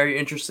 But very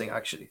interesting,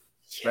 actually.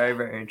 Very,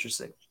 very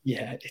interesting.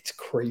 Yeah, it's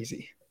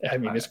crazy. I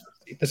mean, it's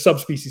crazy. The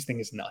subspecies thing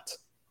is nuts.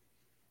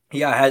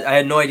 Yeah, I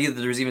had no idea that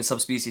there was even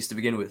subspecies to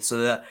begin with.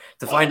 So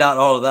to find out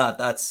all of that,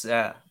 that's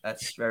very,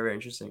 very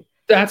interesting.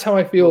 That's how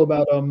I feel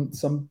about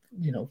some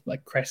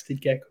like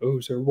crested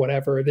geckos or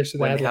whatever. This or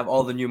when that. They have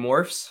all the new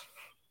morphs.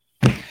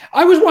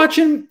 I was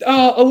watching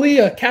Cat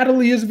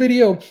Aaliyah's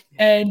video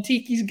and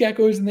Tiki's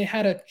geckos, and they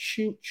had a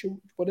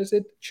what is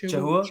it?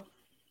 Chihuahua?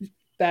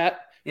 That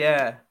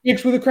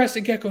mixed with a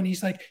crested gecko, and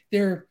he's like,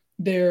 they're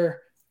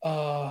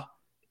a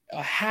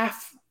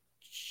half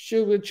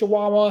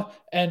Chihuahua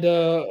and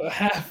a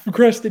half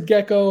crested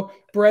gecko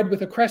bred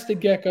with a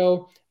crested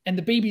gecko, and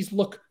the babies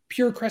look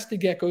pure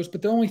crested geckos,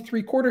 but they're only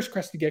 3/4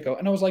 crested gecko.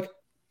 And I was like,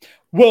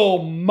 well,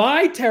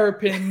 my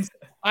terrapins,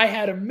 I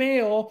had a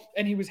male,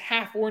 and he was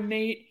half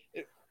ornate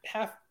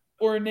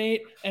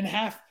and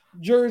half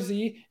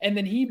Jersey, and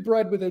then he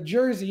bred with a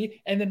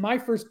Jersey, and then my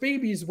first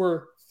babies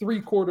were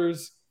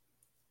 3/4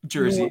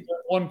 Jersey,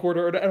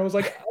 1/4, and I was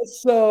like,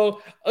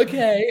 so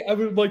okay. I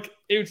was like,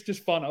 it was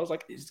just fun. I was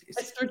like, I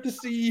start to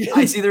see.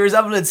 I see the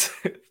resemblance.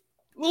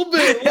 a little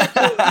bit.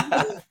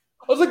 I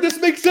was like, this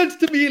makes sense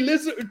to me.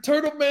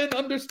 Turtle men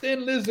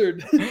understand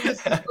lizard.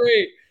 This is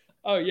great.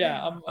 Oh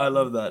yeah, I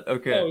love that.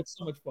 Okay. Oh, it's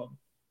so much fun.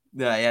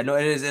 Yeah, no,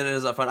 it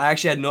is fun. I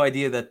actually had no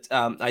idea that.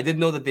 I did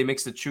know that they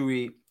mixed the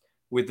Chewy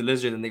with the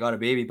lizard and they got a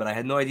baby, but I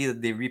had no idea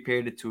that they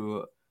repaired it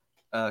to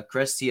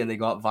Cresty and they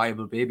got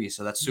viable babies.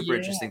 So that's super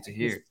interesting to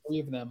hear. 3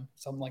 of them,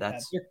 something like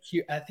that. They're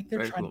cute. I think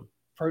they're trying.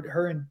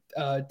 Her and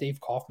Dave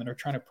Kaufman are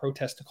trying to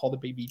protest to call the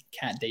baby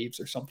Cat Daves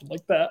or something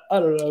like that. I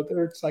don't know.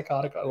 They're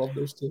psychotic. I love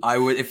those two. I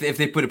would, if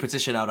they put a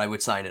petition out, I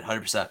would sign it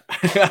 100%.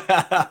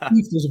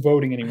 There's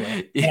voting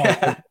anyway.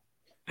 Yeah.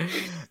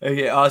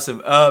 Okay,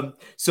 awesome.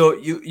 So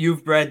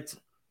you've bred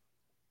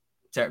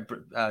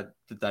the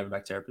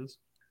Diamondback terrapins?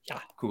 Yeah.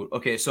 Cool.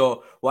 Okay,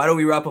 so why don't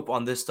we wrap up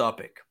on this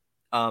topic?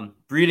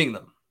 Breeding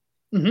them.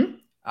 Mm-hmm.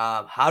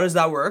 How does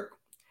that work?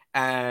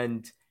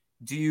 And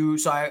do you?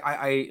 So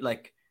I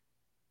like.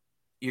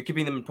 You're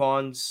keeping them in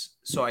ponds,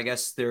 so I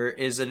guess there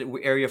is an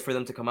area for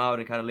them to come out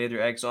and kind of lay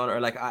their eggs on, or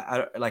like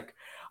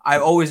I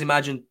always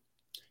imagined.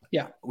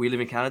 Yeah, we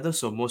live in Canada,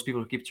 so most people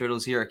who keep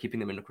turtles here are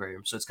keeping them in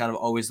aquariums. So it's kind of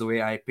always the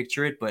way I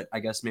picture it, but I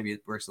guess maybe it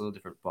works a little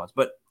different ponds.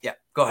 But yeah,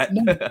 go ahead.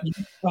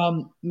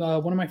 One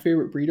of my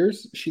favorite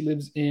breeders, she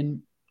lives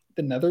in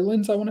the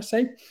Netherlands, I want to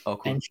say. Oh,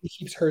 cool. And she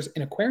keeps hers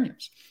in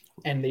aquariums,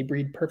 and they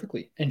breed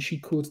perfectly. And she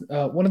cools.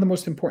 One of the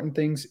most important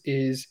things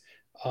is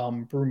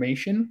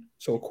brumation,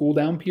 so a cool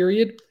down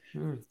period.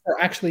 Or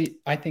actually,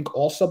 I think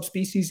all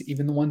subspecies,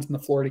 even the ones in the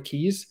Florida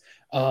Keys,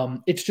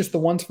 it's just the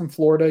ones from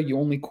Florida, you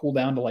only cool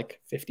down to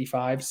like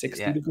 55,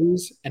 60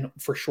 degrees, and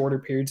for shorter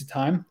periods of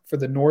time. For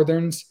the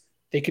Northerns,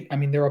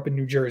 they're up in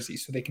New Jersey,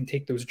 so they can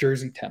take those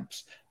Jersey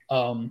temps.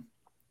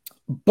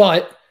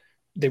 But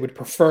they would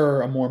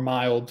prefer a more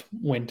mild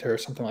winter,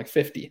 something like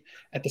 50.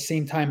 At the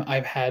same time,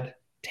 I've had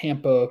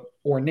Tampa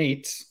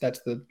ornates, that's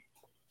the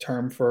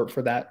term for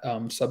that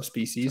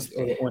subspecies,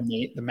 or the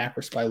ornate, the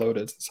Macrospilota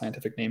is the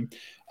scientific name.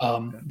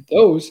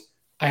 Those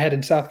I had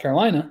in South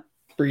Carolina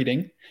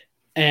breeding,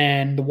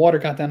 and the water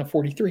got down to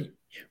 43,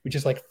 which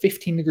is like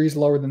 15 degrees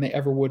lower than they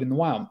ever would in the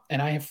wild.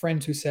 And I have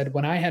friends who said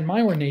when I had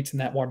my ornates in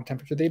that water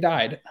temperature, they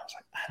died. And I was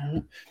like, I don't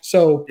know.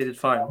 So They did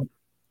fine.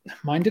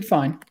 mine did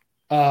fine.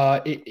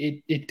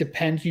 It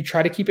depends. You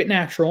try to keep it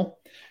natural.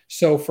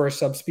 So for a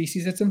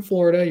subspecies that's in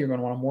Florida, you're going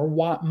to want a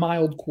more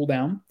mild cool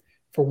down.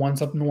 For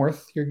ones up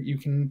north, you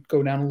can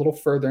go down a little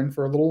further and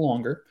for a little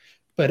longer.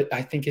 But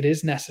I think it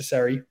is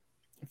necessary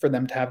for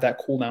them to have that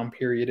cool down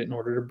period in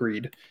order to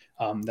breed.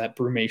 That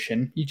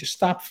brumation, you just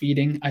stop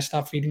feeding. I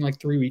stopped feeding like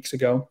 3 weeks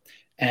ago.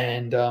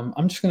 And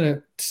I'm just going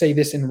to say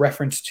this in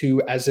reference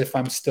to as if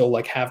I'm still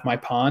like have my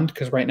pond,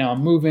 because right now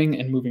I'm moving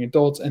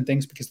adults and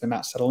things because they're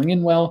not settling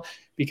in well,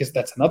 because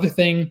that's another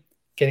thing,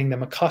 getting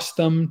them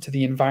accustomed to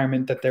the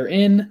environment that they're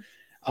in.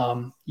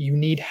 You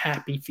need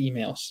happy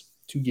females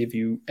to give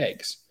you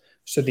eggs.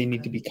 So they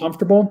need to be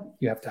comfortable.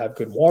 You have to have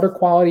good water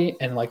quality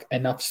and like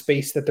enough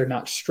space that they're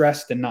not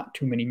stressed and not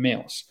too many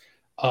males.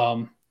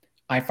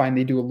 I find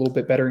they do a little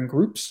bit better in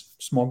groups,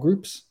 small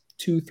groups,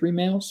 2-3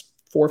 males,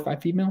 4 or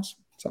 5 females,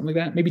 something like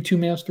that. Maybe 2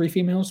 males, 3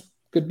 females.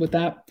 Good with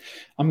that.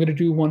 I'm going to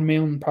do 1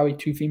 male and probably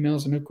 2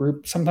 females in a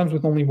group. Sometimes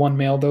with only 1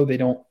 male, though, they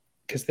don't,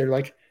 because they're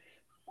like,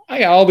 I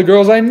got all the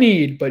girls I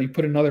need. But you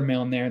put another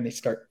male in there and they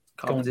start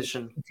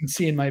competition. You can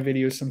see in my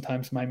videos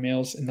sometimes my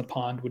males in the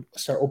pond would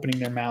start opening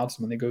their mouths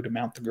when they go to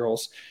mount the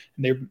girls.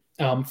 And they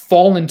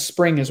fall and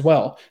spring as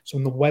well. So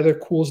when the weather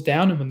cools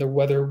down and when the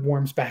weather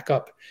warms back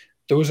up,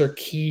 those are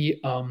key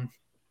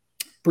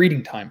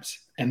breeding times.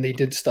 And they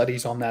did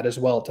studies on that as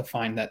well to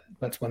find that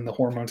that's when the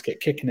hormones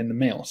get kicking in the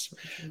males.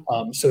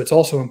 So it's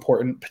also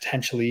important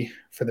potentially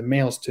for the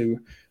males to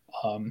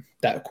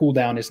that cool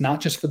down is not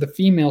just for the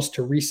females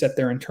to reset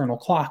their internal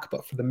clock,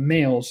 but for the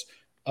males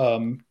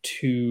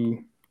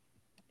to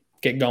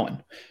get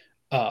going.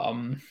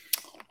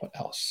 What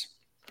else?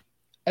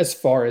 As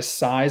far as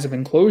size of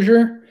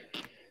enclosure,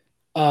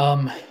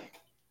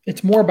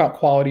 it's more about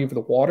quality of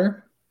the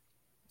water.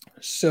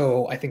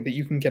 So I think that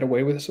you can get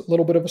away with a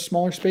little bit of a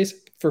smaller space.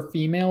 For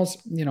females,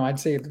 I'd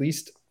say at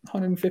least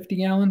 150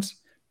 gallons,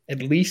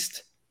 at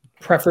least,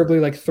 preferably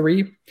like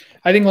 3.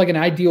 I think like an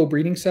ideal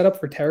breeding setup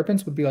for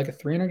terrapins would be like a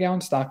 300-gallon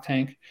stock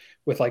tank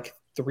with like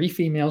 3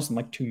 females and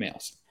like 2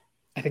 males.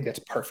 I think that's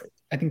perfect.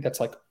 I think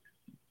that's like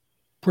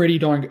pretty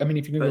darn good. I mean,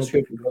 if you can go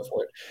big, go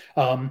for it.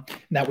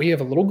 That way you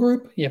have a little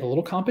group, you have a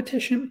little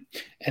competition,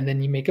 and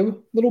then you make a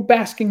little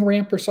basking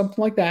ramp or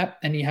something like that,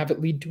 and you have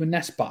it lead to a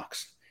nest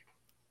box.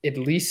 At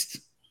least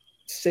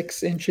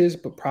 6 inches,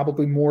 but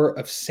probably more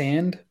of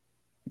sand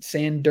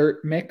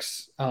dirt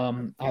mix.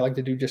 I like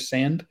to do just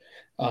sand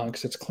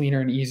because it's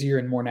cleaner and easier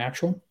and more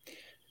natural.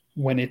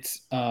 When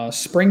it's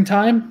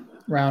springtime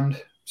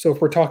around, so if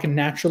we're talking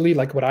naturally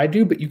like what I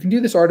do, but you can do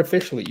this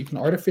artificially. You can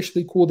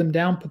artificially cool them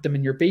down, put them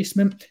in your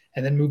basement,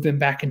 and then move them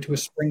back into a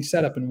spring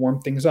setup and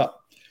warm things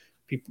up.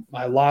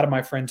 A lot of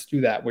my friends do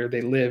that where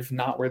they live,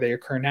 not where they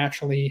occur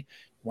naturally.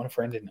 One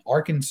friend in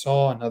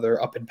Arkansas, another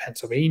up in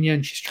Pennsylvania,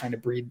 and she's trying to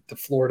breed the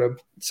Florida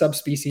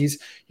subspecies,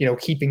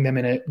 keeping them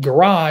in a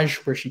garage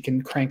where she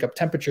can crank up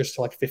temperatures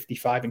to like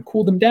 55 and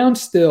cool them down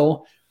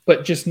still,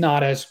 but just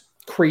not as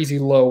crazy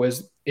low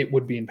as it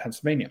would be in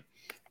Pennsylvania.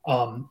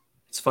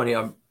 It's funny.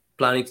 I'm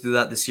planning to do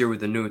that this year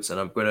with the newts, and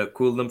I'm going to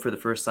cool them for the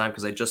first time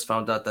because I just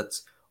found out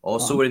that's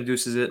also what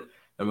induces it.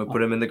 I'm going to put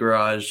them in the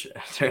garage.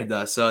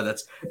 So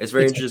it's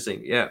very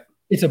interesting. Yeah.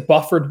 It's a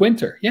buffered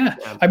winter. Yeah.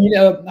 I mean,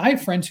 I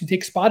have friends who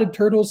take spotted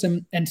turtles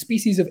and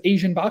species of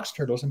Asian box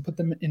turtles and put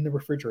them in the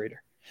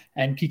refrigerator.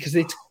 And because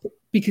they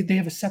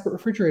have a separate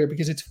refrigerator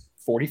because it's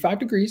 45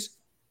 degrees,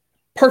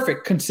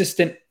 perfect,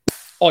 consistent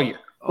all year,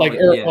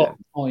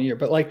 all year.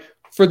 But like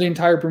for the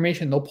entire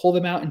brumation, they'll pull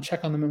them out and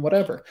check on them and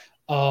whatever.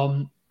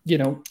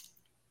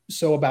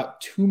 So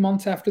about 2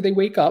 months after they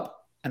wake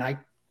up, and I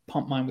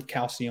pump mine with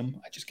calcium,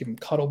 I just give them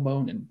cuttle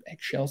bone and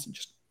eggshells and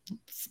just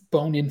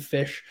bone in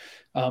fish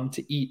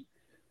to eat.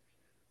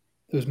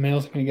 Those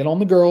males are going to get on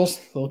the girls.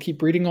 They'll keep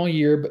breeding all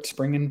year, but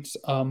spring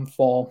and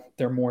fall,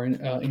 they're more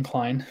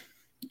inclined.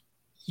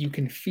 You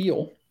can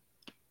feel,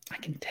 I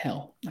can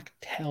tell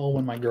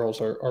when my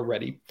girls are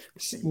ready.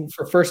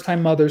 For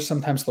first-time mothers,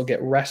 sometimes they'll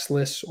get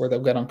restless or they'll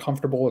get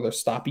uncomfortable or they'll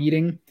stop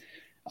eating.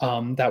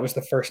 That was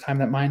the first time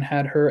that mine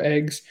had her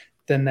eggs.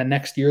 Then the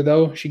next year,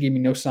 though, she gave me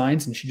no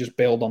signs, and she just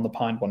bailed on the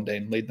pond one day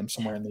and laid them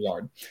somewhere in the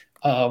yard.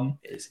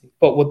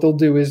 But what they'll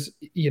do is,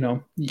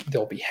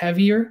 they'll be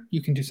heavier.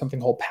 You can do something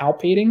called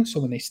palpating. So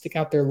when they stick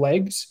out their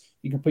legs,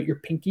 you can put your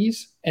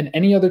pinkies, and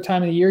any other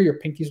time of the year, your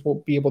pinkies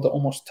will be able to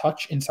almost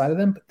touch inside of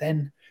them. But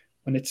then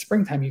when it's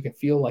springtime, you can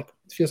feel like,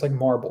 it feels like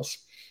marbles.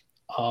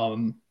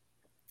 It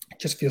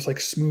just feels like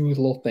smooth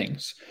little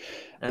things.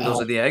 And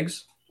those are the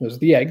eggs? Those are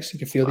the eggs. You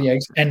can feel the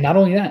eggs. And not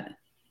only that, it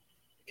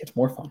gets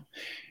more fun.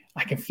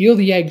 I can feel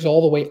the eggs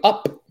all the way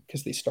up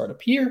because they start up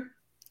here.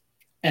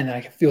 And then I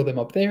can feel them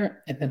up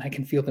there, and then I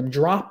can feel them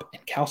drop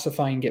and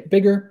calcify and get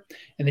bigger.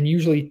 And then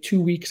usually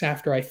 2 weeks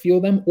after I feel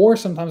them, or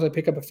sometimes I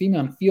pick up a female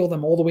and feel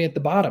them all the way at the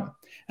bottom.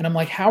 And I'm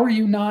like, how are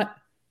you not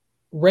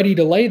ready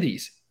to lay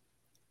these?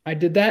 I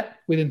did that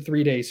within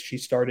 3 days. She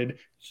started.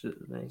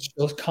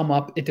 She'll come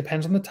up. It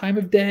depends on the time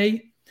of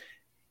day.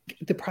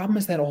 The problem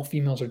is that all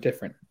females are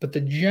different, but the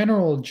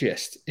general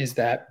gist is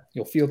that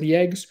you'll feel the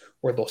eggs,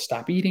 or they'll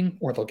stop eating,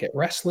 or they'll get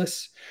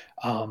restless.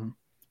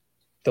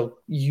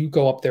 You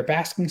go up their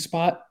basking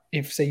spot.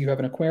 If, say, you have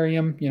an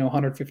aquarium,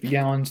 150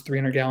 gallons,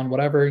 300 gallon,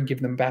 whatever, and give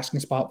them a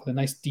basking spot with a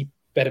nice deep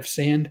bed of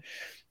sand,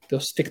 they'll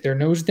stick their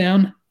nose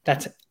down.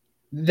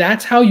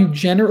 That's how you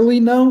generally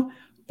know.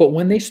 But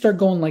when they start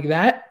going like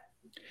that,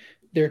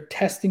 they're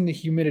testing the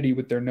humidity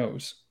with their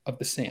nose of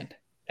the sand.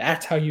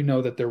 That's how you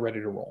know that they're ready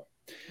to roll.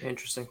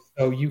 Interesting.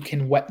 So you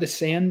can wet the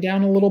sand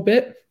down a little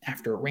bit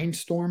after a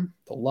rainstorm.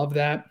 They'll love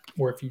that.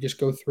 Or if you just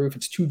go through, if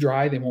it's too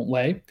dry, they won't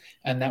lay.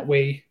 And that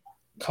way,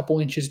 a couple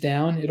inches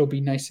down, it'll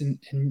be nice and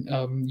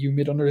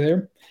humid under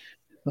there.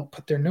 They'll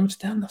put their nose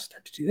down. They'll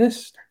start to do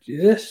this.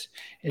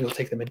 It'll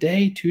take them a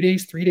day, 2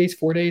 days, 3 days,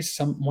 4 days.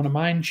 One of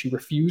mine, she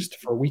refused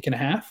for a week and a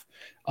half.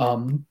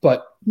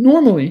 But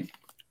normally,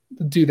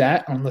 do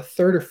that on the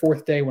third or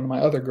fourth day. One of my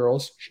other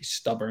girls, she's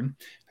stubborn.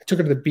 I took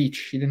her to the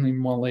beach. She didn't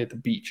even want to lay at the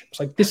beach. I was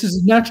like, this is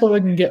as natural as I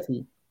can get for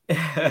you.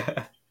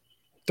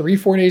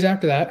 3-4 days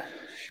after that,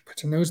 she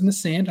puts her nose in the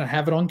sand. I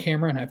have it on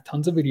camera, and I have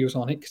tons of videos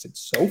on it because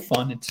it's so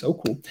fun. It's so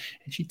cool.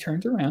 And she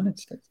turns around and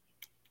starts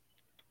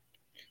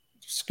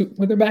scooting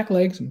with her back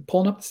legs and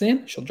pulling up the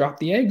sand. She'll drop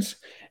the eggs,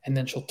 and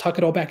then she'll tuck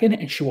it all back in,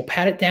 and she will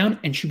pat it down,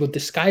 and she will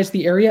disguise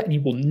the area, and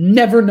you will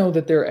never know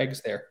that there are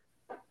eggs there.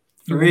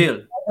 For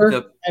real?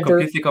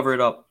 Completely cover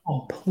it up.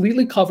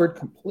 Completely covered.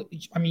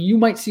 Completely. I mean, you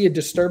might see a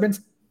disturbance.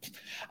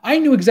 I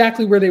knew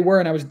exactly where they were,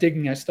 and I was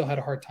digging. I still had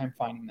a hard time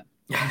finding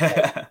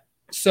them.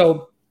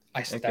 So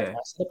I set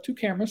up 2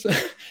 cameras,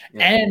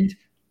 and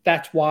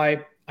that's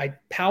why I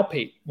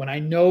palpate when I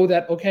know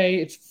that, okay,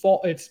 it's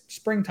fall, it's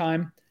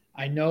springtime.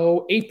 I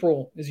know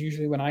April is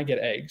usually when I get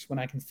eggs, when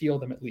I can feel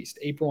them at least.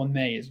 April and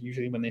May is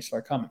usually when they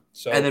start coming.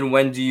 So, and then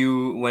when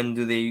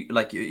do they,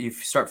 like, if you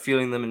start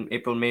feeling them in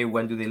April, May,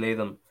 when do they lay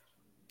them?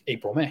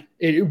 April, May.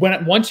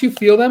 Once you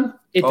feel them,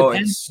 it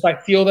depends. If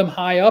I feel them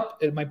high up,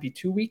 it might be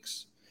 2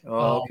 weeks.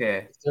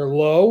 Okay. If they're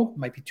low, it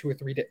might be 2 or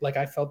 3 days. Like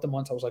I felt them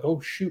once. I was like, oh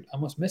shoot, I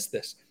almost missed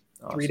this.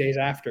 Awesome. 3 days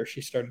after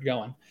she started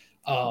going.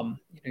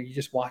 You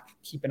just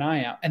keep an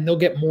eye out, and they'll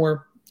get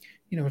more.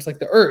 It's like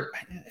the urge.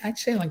 I'd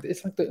say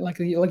it's like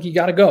you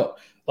got to go.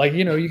 Like,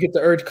 you get the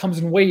urge, comes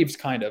in waves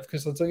kind of,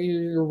 because it's like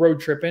you're road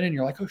tripping and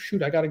you're like, oh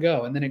shoot, I got to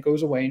go. And then it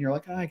goes away and you're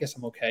like, I guess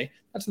I'm okay.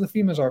 That's what the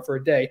females are for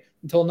a day,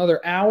 until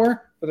another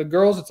hour. For the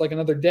girls, it's like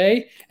another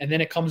day. And then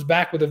it comes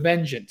back with a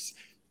vengeance.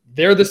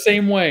 They're the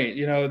same way,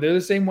 they're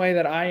the same way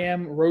that I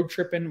am road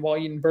tripping while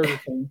eating Burger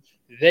King.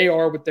 They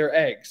are with their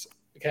eggs.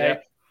 Okay. Yeah.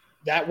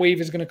 That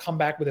wave is going to come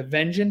back with a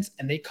vengeance,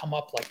 and they come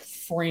up like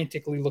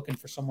frantically looking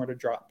for somewhere to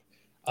drop.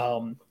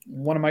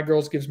 One of my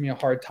girls gives me a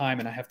hard time,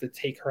 and I have to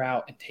take her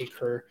out and take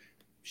her.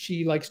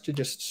 She likes to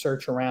just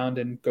search around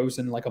and goes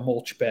in like a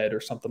mulch bed or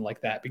something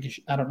like that, because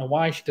I don't know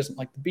why she doesn't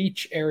like the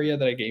beach area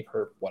that I gave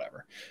her,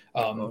 whatever.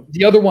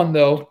 The other one,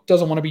 though,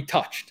 doesn't want to be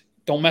touched.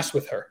 Don't mess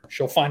with her.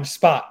 She'll find a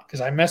spot,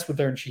 because I messed with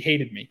her and she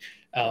hated me.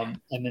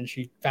 And then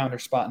she found her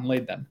spot and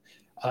laid them.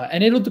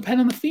 And it'll depend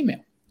on the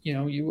female.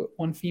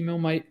 One female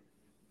might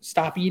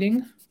stop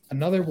eating.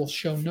 Another will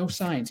show no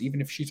signs, even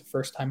if she's a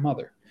first-time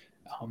mother.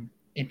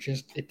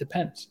 It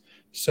depends.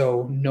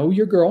 So know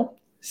your girl,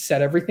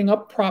 set everything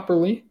up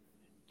properly,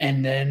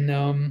 and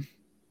then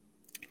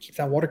keep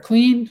that water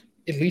clean.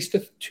 At least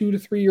a 2 to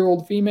 3 year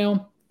old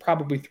female,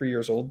 probably 3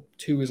 years old.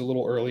 2 is a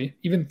little early.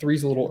 Even 3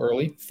 is a little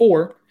early.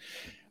 4,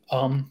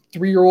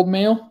 3-year-old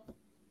male,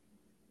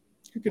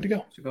 you're good to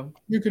go.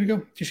 You're good to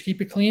go. Just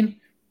keep it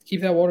clean. Keep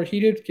that water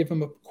heated. Give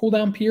them a cool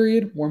down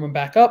period. Warm them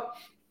back up.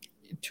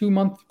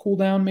 2-month cool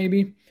down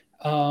maybe.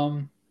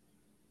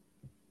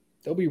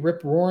 They'll be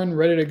rip roaring,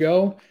 ready to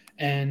go,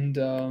 and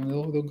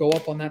they'll go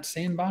up on that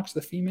sandbox,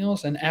 the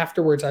females. And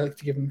afterwards, I like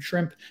to give them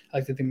shrimp. I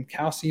like to give them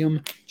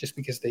calcium, just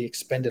because they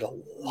expended a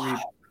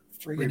lot.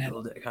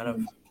 Rebuild it, kind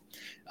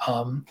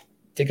of.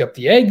 Dig up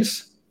the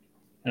eggs,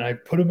 and I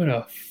put them in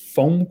a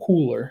foam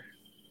cooler.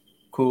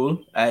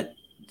 Cool. At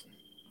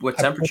what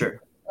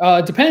temperature?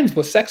 It depends.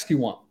 What sex do you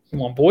want? You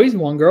want boys? You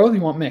want girls?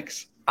 You want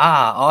mix?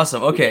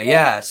 Awesome. Okay,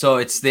 yeah.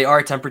 So they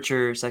are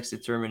temperature, sex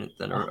determinant,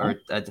 then, or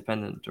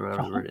dependent, or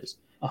whatever the word is.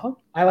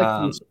 I like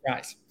to do a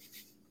surprise.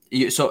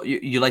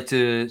 You like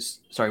to?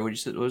 Sorry, what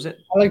was it?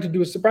 I like to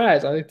do a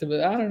surprise. I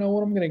don't know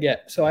what I'm gonna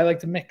get, so I like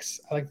to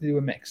mix. I like to do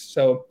a mix.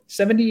 So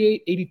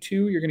 78,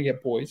 82, you're gonna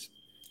get boys.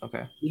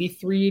 Okay.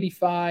 83,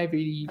 85,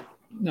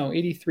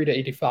 83 to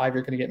 85,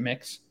 you're gonna get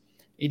mix.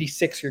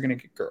 86, you're gonna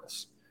get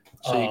girls.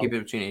 So you keep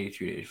it between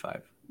 83 to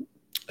 85.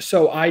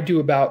 So I do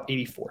about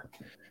 84.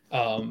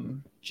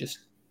 And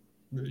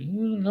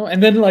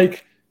then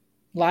like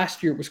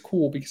last year it was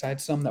cool because I had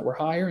some that were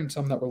higher and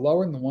some that were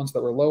lower, and the ones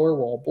that were lower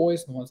were all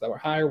boys, and the ones that were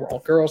higher were all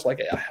girls. Like,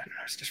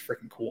 it's just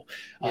freaking cool.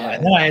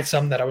 And then I had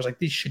some that I was like,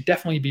 these should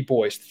definitely be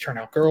boys to turn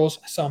out girls.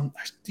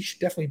 These should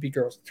definitely be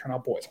girls to turn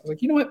out boys. I was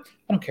like, you know what?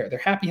 I don't care. They're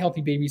happy,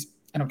 healthy babies.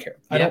 I don't care.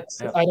 I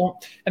don't.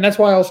 And that's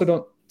why I also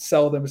don't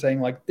sell them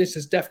saying like this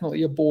is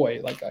definitely a boy.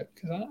 Like I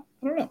don't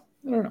know.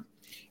 I don't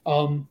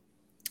know.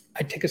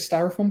 I'd take a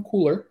styrofoam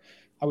cooler.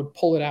 I would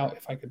pull it out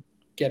if I could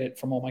get it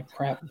from all my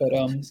crap. But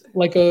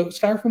like a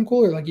styrofoam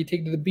cooler, like you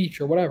take to the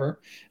beach or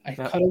whatever. I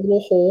Yeah. cut a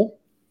little hole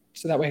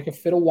so that way I could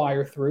fit a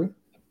wire through,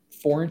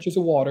 4 inches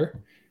of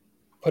water.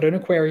 Put an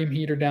aquarium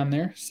heater down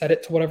there. Set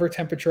it to whatever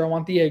temperature I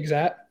want the eggs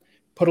at.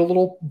 Put a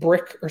little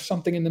brick or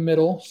something in the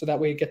middle so that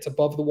way it gets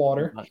above the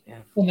water.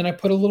 Yeah. And then I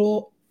put a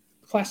little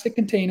plastic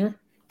container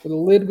with a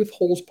lid with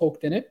holes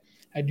poked in it.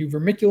 I do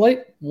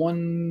vermiculite,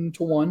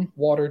 1-to-1,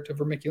 water to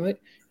vermiculite.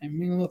 And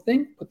make a little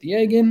thing, put the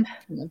egg in,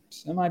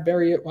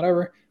 semi-bury it,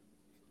 whatever.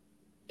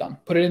 Done.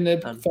 Put it in the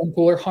foam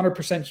cooler,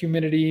 100%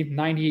 humidity,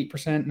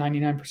 98%,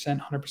 99%,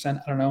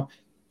 100%. I don't know.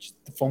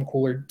 Just the foam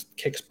cooler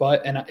kicks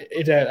butt. And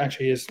it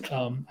actually is,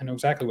 I know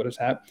exactly what it's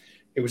at.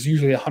 It was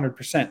usually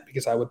 100%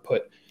 because I would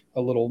put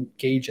a little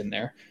gauge in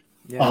there.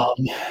 Yeah.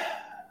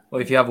 Well,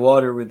 if you have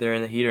water with there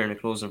in the heater in a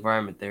closed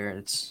environment there,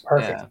 it's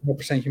perfect,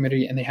 100%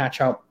 humidity, and they hatch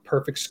out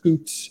perfect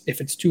scoots. If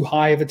it's too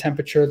high of a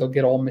temperature, they'll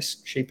get all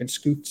misshapen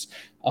scoots.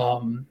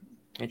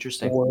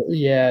 Interesting. Or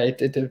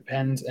it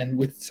depends. And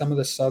with some of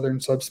the southern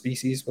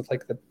subspecies, with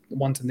like the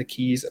ones in the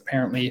Keys,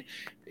 apparently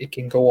it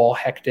can go all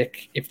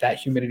hectic if that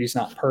humidity is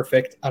not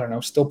perfect. I don't know.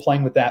 Still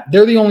playing with that.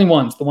 They're the only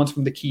ones, the ones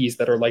from the Keys,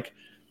 that are like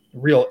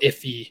real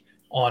iffy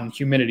on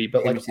humidity.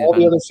 But like all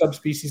the other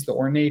subspecies, the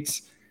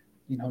ornates,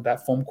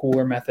 that foam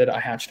cooler method, I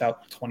hatched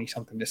out 20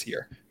 something this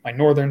year. My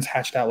northerns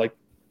hatched out like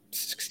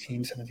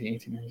 16, 17,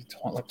 18, 19,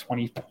 20, like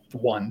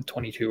 21,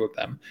 22 of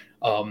them.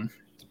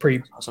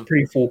 Pretty awesome.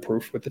 Pretty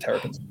foolproof with the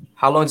terrapins.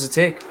 How long does it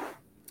take?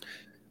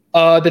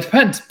 That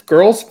depends.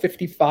 Girls,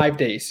 55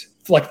 days.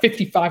 Like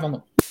 55 on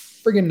the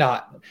friggin'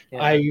 dot.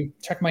 Yeah. I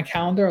checked my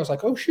calendar. I was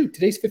like, oh shoot,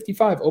 today's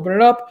 55. Open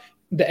it up.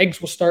 The eggs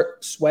will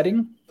start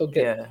sweating. They'll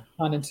get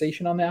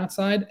condensation on the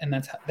outside, and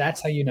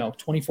that's how you know.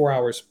 24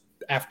 hours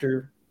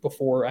after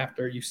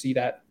you see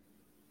that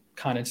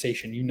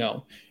condensation,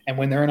 and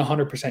when they're in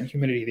 100%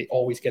 humidity, they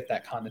always get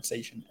that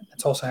condensation.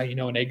 That's also how you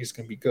know an egg is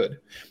going to be good.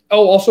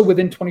 Oh, also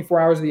within 24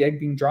 hours of the egg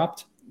being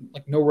dropped,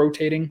 like no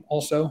rotating.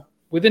 Also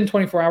within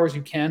 24 hours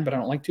you can, but I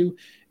don't like to.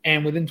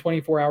 And within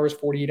 24 hours,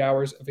 48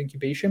 hours of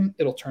incubation,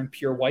 it'll turn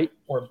pure white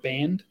or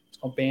band. It's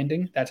called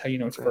banding. That's how you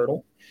know it's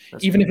fertile.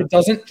 Even if it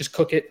doesn't, just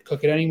cook it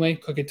anyway.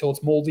 Cook it till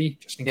it's moldy,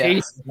 just in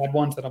case. I had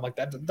ones that I'm like,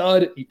 that's a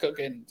dud. You cook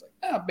it and it's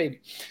like, baby.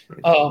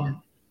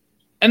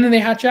 And then they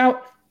hatch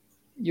out.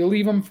 You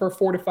leave them for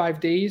 4 to 5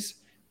 days,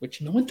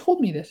 which no one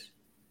told me this,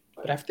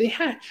 but after they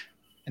hatch,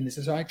 and this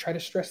is how I try to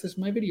stress this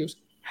in my videos,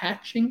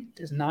 hatching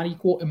does not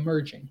equal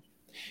emerging.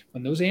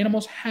 When those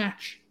animals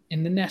hatch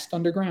in the nest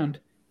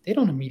underground, they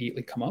don't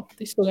immediately come up.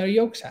 They still got a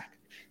yolk sac.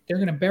 They're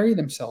going to bury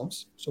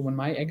themselves. So when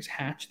my eggs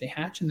hatch, they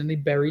hatch and then they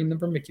bury in the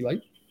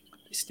vermiculite.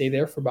 They stay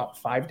there for about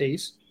 5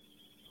 days.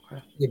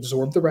 They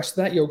absorb the rest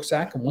of that yolk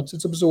sac, and once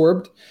it's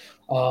absorbed,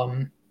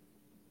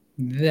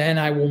 then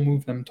I will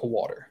move them to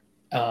water.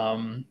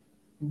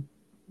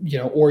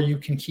 Or you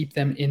can keep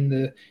them in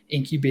the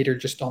incubator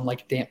just on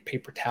like damp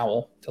paper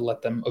towel to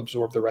let them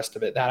absorb the rest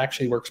of it. That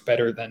actually works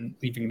better than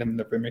leaving them in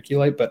the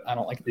vermiculite, but I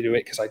don't like to do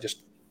it because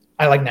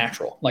I like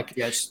natural. Like,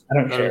 yes, I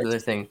don't care. Another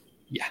thing.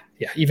 Yeah.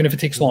 Even if it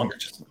takes longer,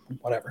 just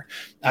whatever.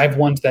 I have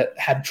ones that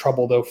had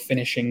trouble though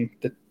finishing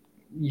the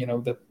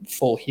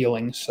full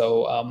healing.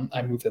 So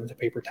I moved them to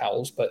paper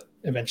towels, but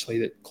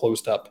eventually it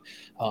closed up.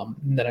 And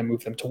then I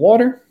moved them to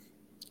water,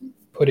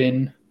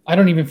 I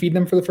don't even feed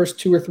them for the first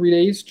 2 or 3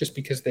 days just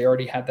because they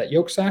already had that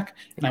yolk sac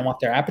and I want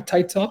their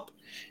appetites up.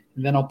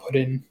 And then I'll put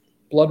in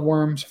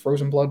bloodworms,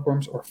 frozen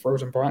bloodworms, or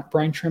frozen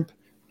brine shrimp.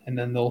 And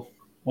then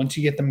once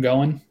you get them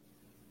going,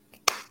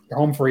 they're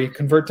home free.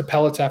 Convert to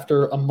pellets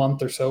after a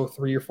month or so,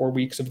 3 or 4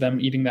 weeks of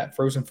them eating that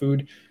frozen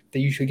food. They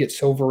usually get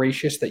so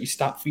voracious that you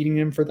stop feeding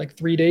them for like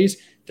 3 days.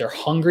 They're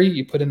hungry.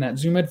 You put in that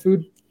Zoo Med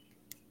food,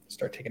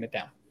 start taking it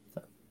down.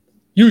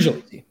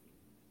 Usually.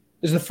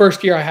 This is the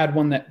first year I had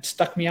one that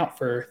stuck me out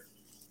for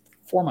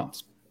 4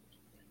 months.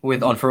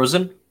 On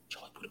frozen?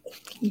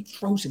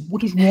 Frozen.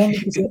 What is wrong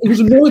with this? It was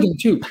a northern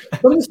too.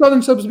 Some of the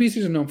southern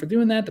subspecies are known for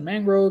doing that. The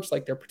mangroves,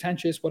 like they're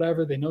pretentious,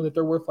 whatever. They know that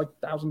they're worth like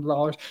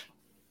 $1,000.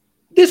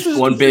 This was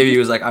one baby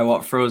was like, I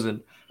want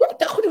frozen.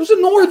 It was a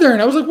northern.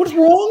 I was like, what's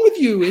wrong with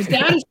you? His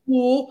dad is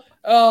cool.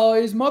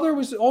 His mother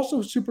was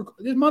also super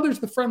cool. His mother's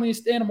the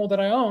friendliest animal that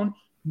I own.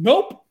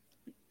 Nope.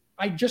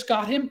 I just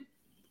got him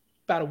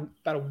about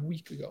a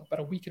week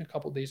and a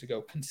couple of days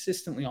ago,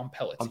 consistently on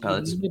pellets.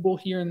 Nibble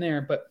here and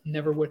there, but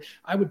never would.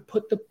 I would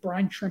put the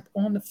brine shrimp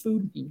on the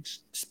food and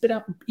spit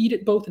out, eat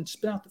it both and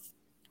spit out the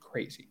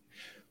crazy.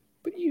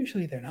 But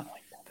usually they're not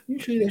like that.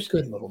 Usually they're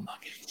good little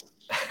nuggets.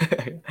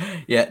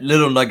 Yeah,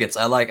 little nuggets.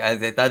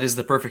 That is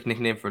the perfect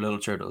nickname for little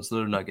turtles,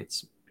 little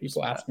nuggets.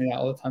 People ask me that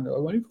all the time. They're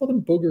like, why do you call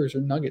them boogers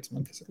or nuggets? I'm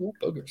like, it's little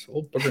boogers,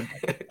 little booger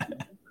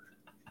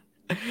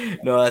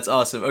nuggets. No, that's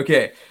awesome.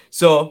 Okay,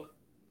 so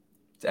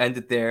to end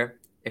it there,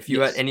 if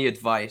you had any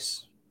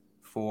advice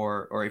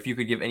or if you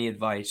could give any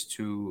advice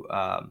to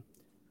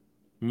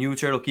new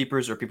turtle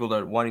keepers or people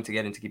that are wanting to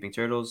get into keeping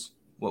turtles,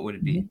 what would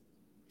it be?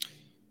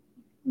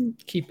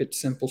 Keep it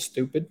simple,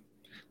 stupid.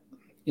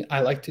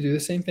 I like to do the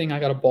same thing. I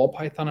got a ball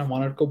python. I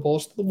wanted to go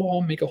balls to the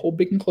wall, make a whole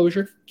big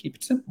enclosure, keep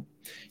it simple.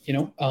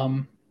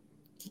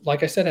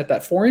 Like I said, at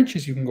that 4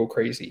 inches, you can go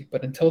crazy.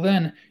 But until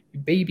then,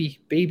 baby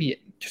it.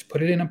 Just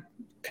put it in a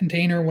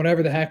container,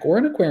 whatever the heck, or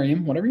an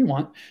aquarium, whatever you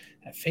want.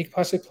 Fake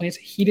plastic plants,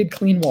 heated,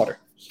 clean water.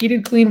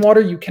 Heated, clean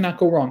water, you cannot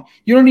go wrong.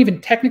 You don't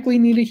even technically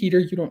need a heater.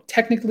 You don't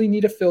technically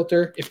need a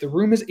filter. If the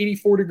room is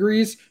 84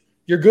 degrees,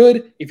 you're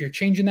good. If you're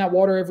changing that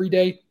water every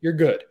day, you're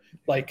good.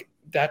 Like,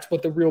 that's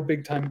what the real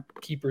big time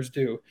keepers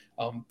do.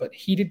 But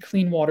heated,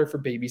 clean water for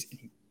babies, and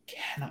you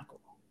cannot go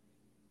wrong.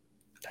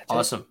 That's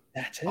Awesome. It.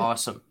 That's it.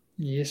 Awesome.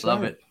 Yes,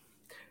 Love it.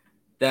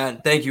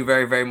 Dan, thank you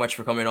very, very much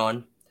for coming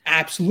on.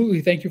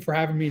 Absolutely. Thank you for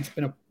having me. It's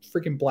been a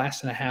freaking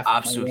blast and a half.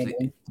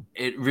 Absolutely.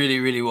 It really,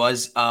 really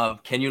was.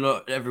 Can you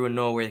let everyone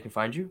know where they can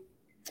find you?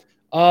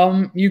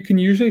 You can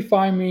usually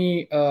find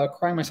me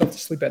crying myself to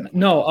sleep at night.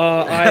 No,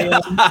 I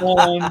am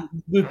on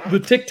the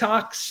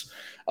TikToks.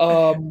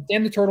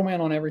 Dan the Turtle Man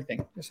on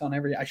everything. Just on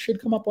every. I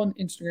should come up on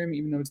Instagram,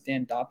 even though it's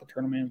Dan the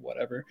Turtle Man,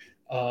 whatever.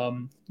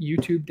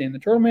 YouTube, Dan the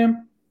Turtle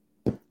Man.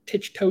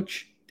 Titch Toch,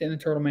 Dan the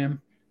Turtle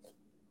Man.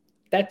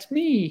 That's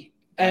me.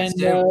 And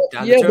those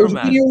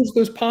videos,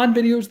 those pond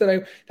videos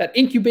that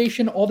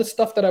incubation, all the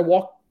stuff that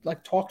I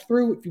talked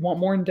through. If you want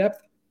more in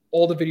depth,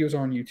 all the videos are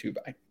on YouTube.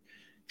 I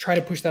try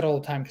to push that all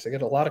the time because I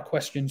get a lot of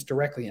questions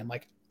directly. I'm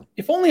like,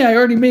 if only I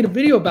already made a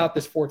video about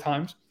this 4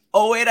 times.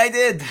 Oh wait, I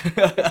did.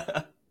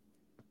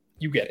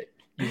 You get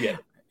it.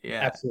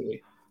 Yeah,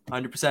 absolutely.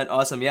 100%.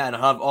 Awesome. Yeah, and I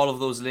have all of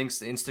those links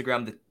to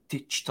Instagram, the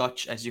Titch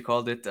Toch, as you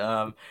called it,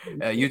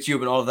 YouTube,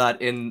 and all of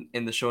that in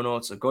the show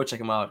notes. So go check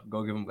them out.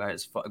 Go give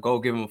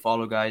them a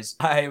follow, guys.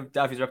 I'm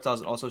Daffy's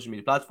Reptiles on all social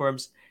media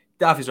platforms.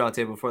 Daffy's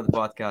Roundtable for the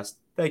podcast.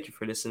 Thank you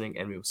for listening,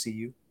 and we will see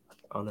you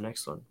on the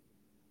next one.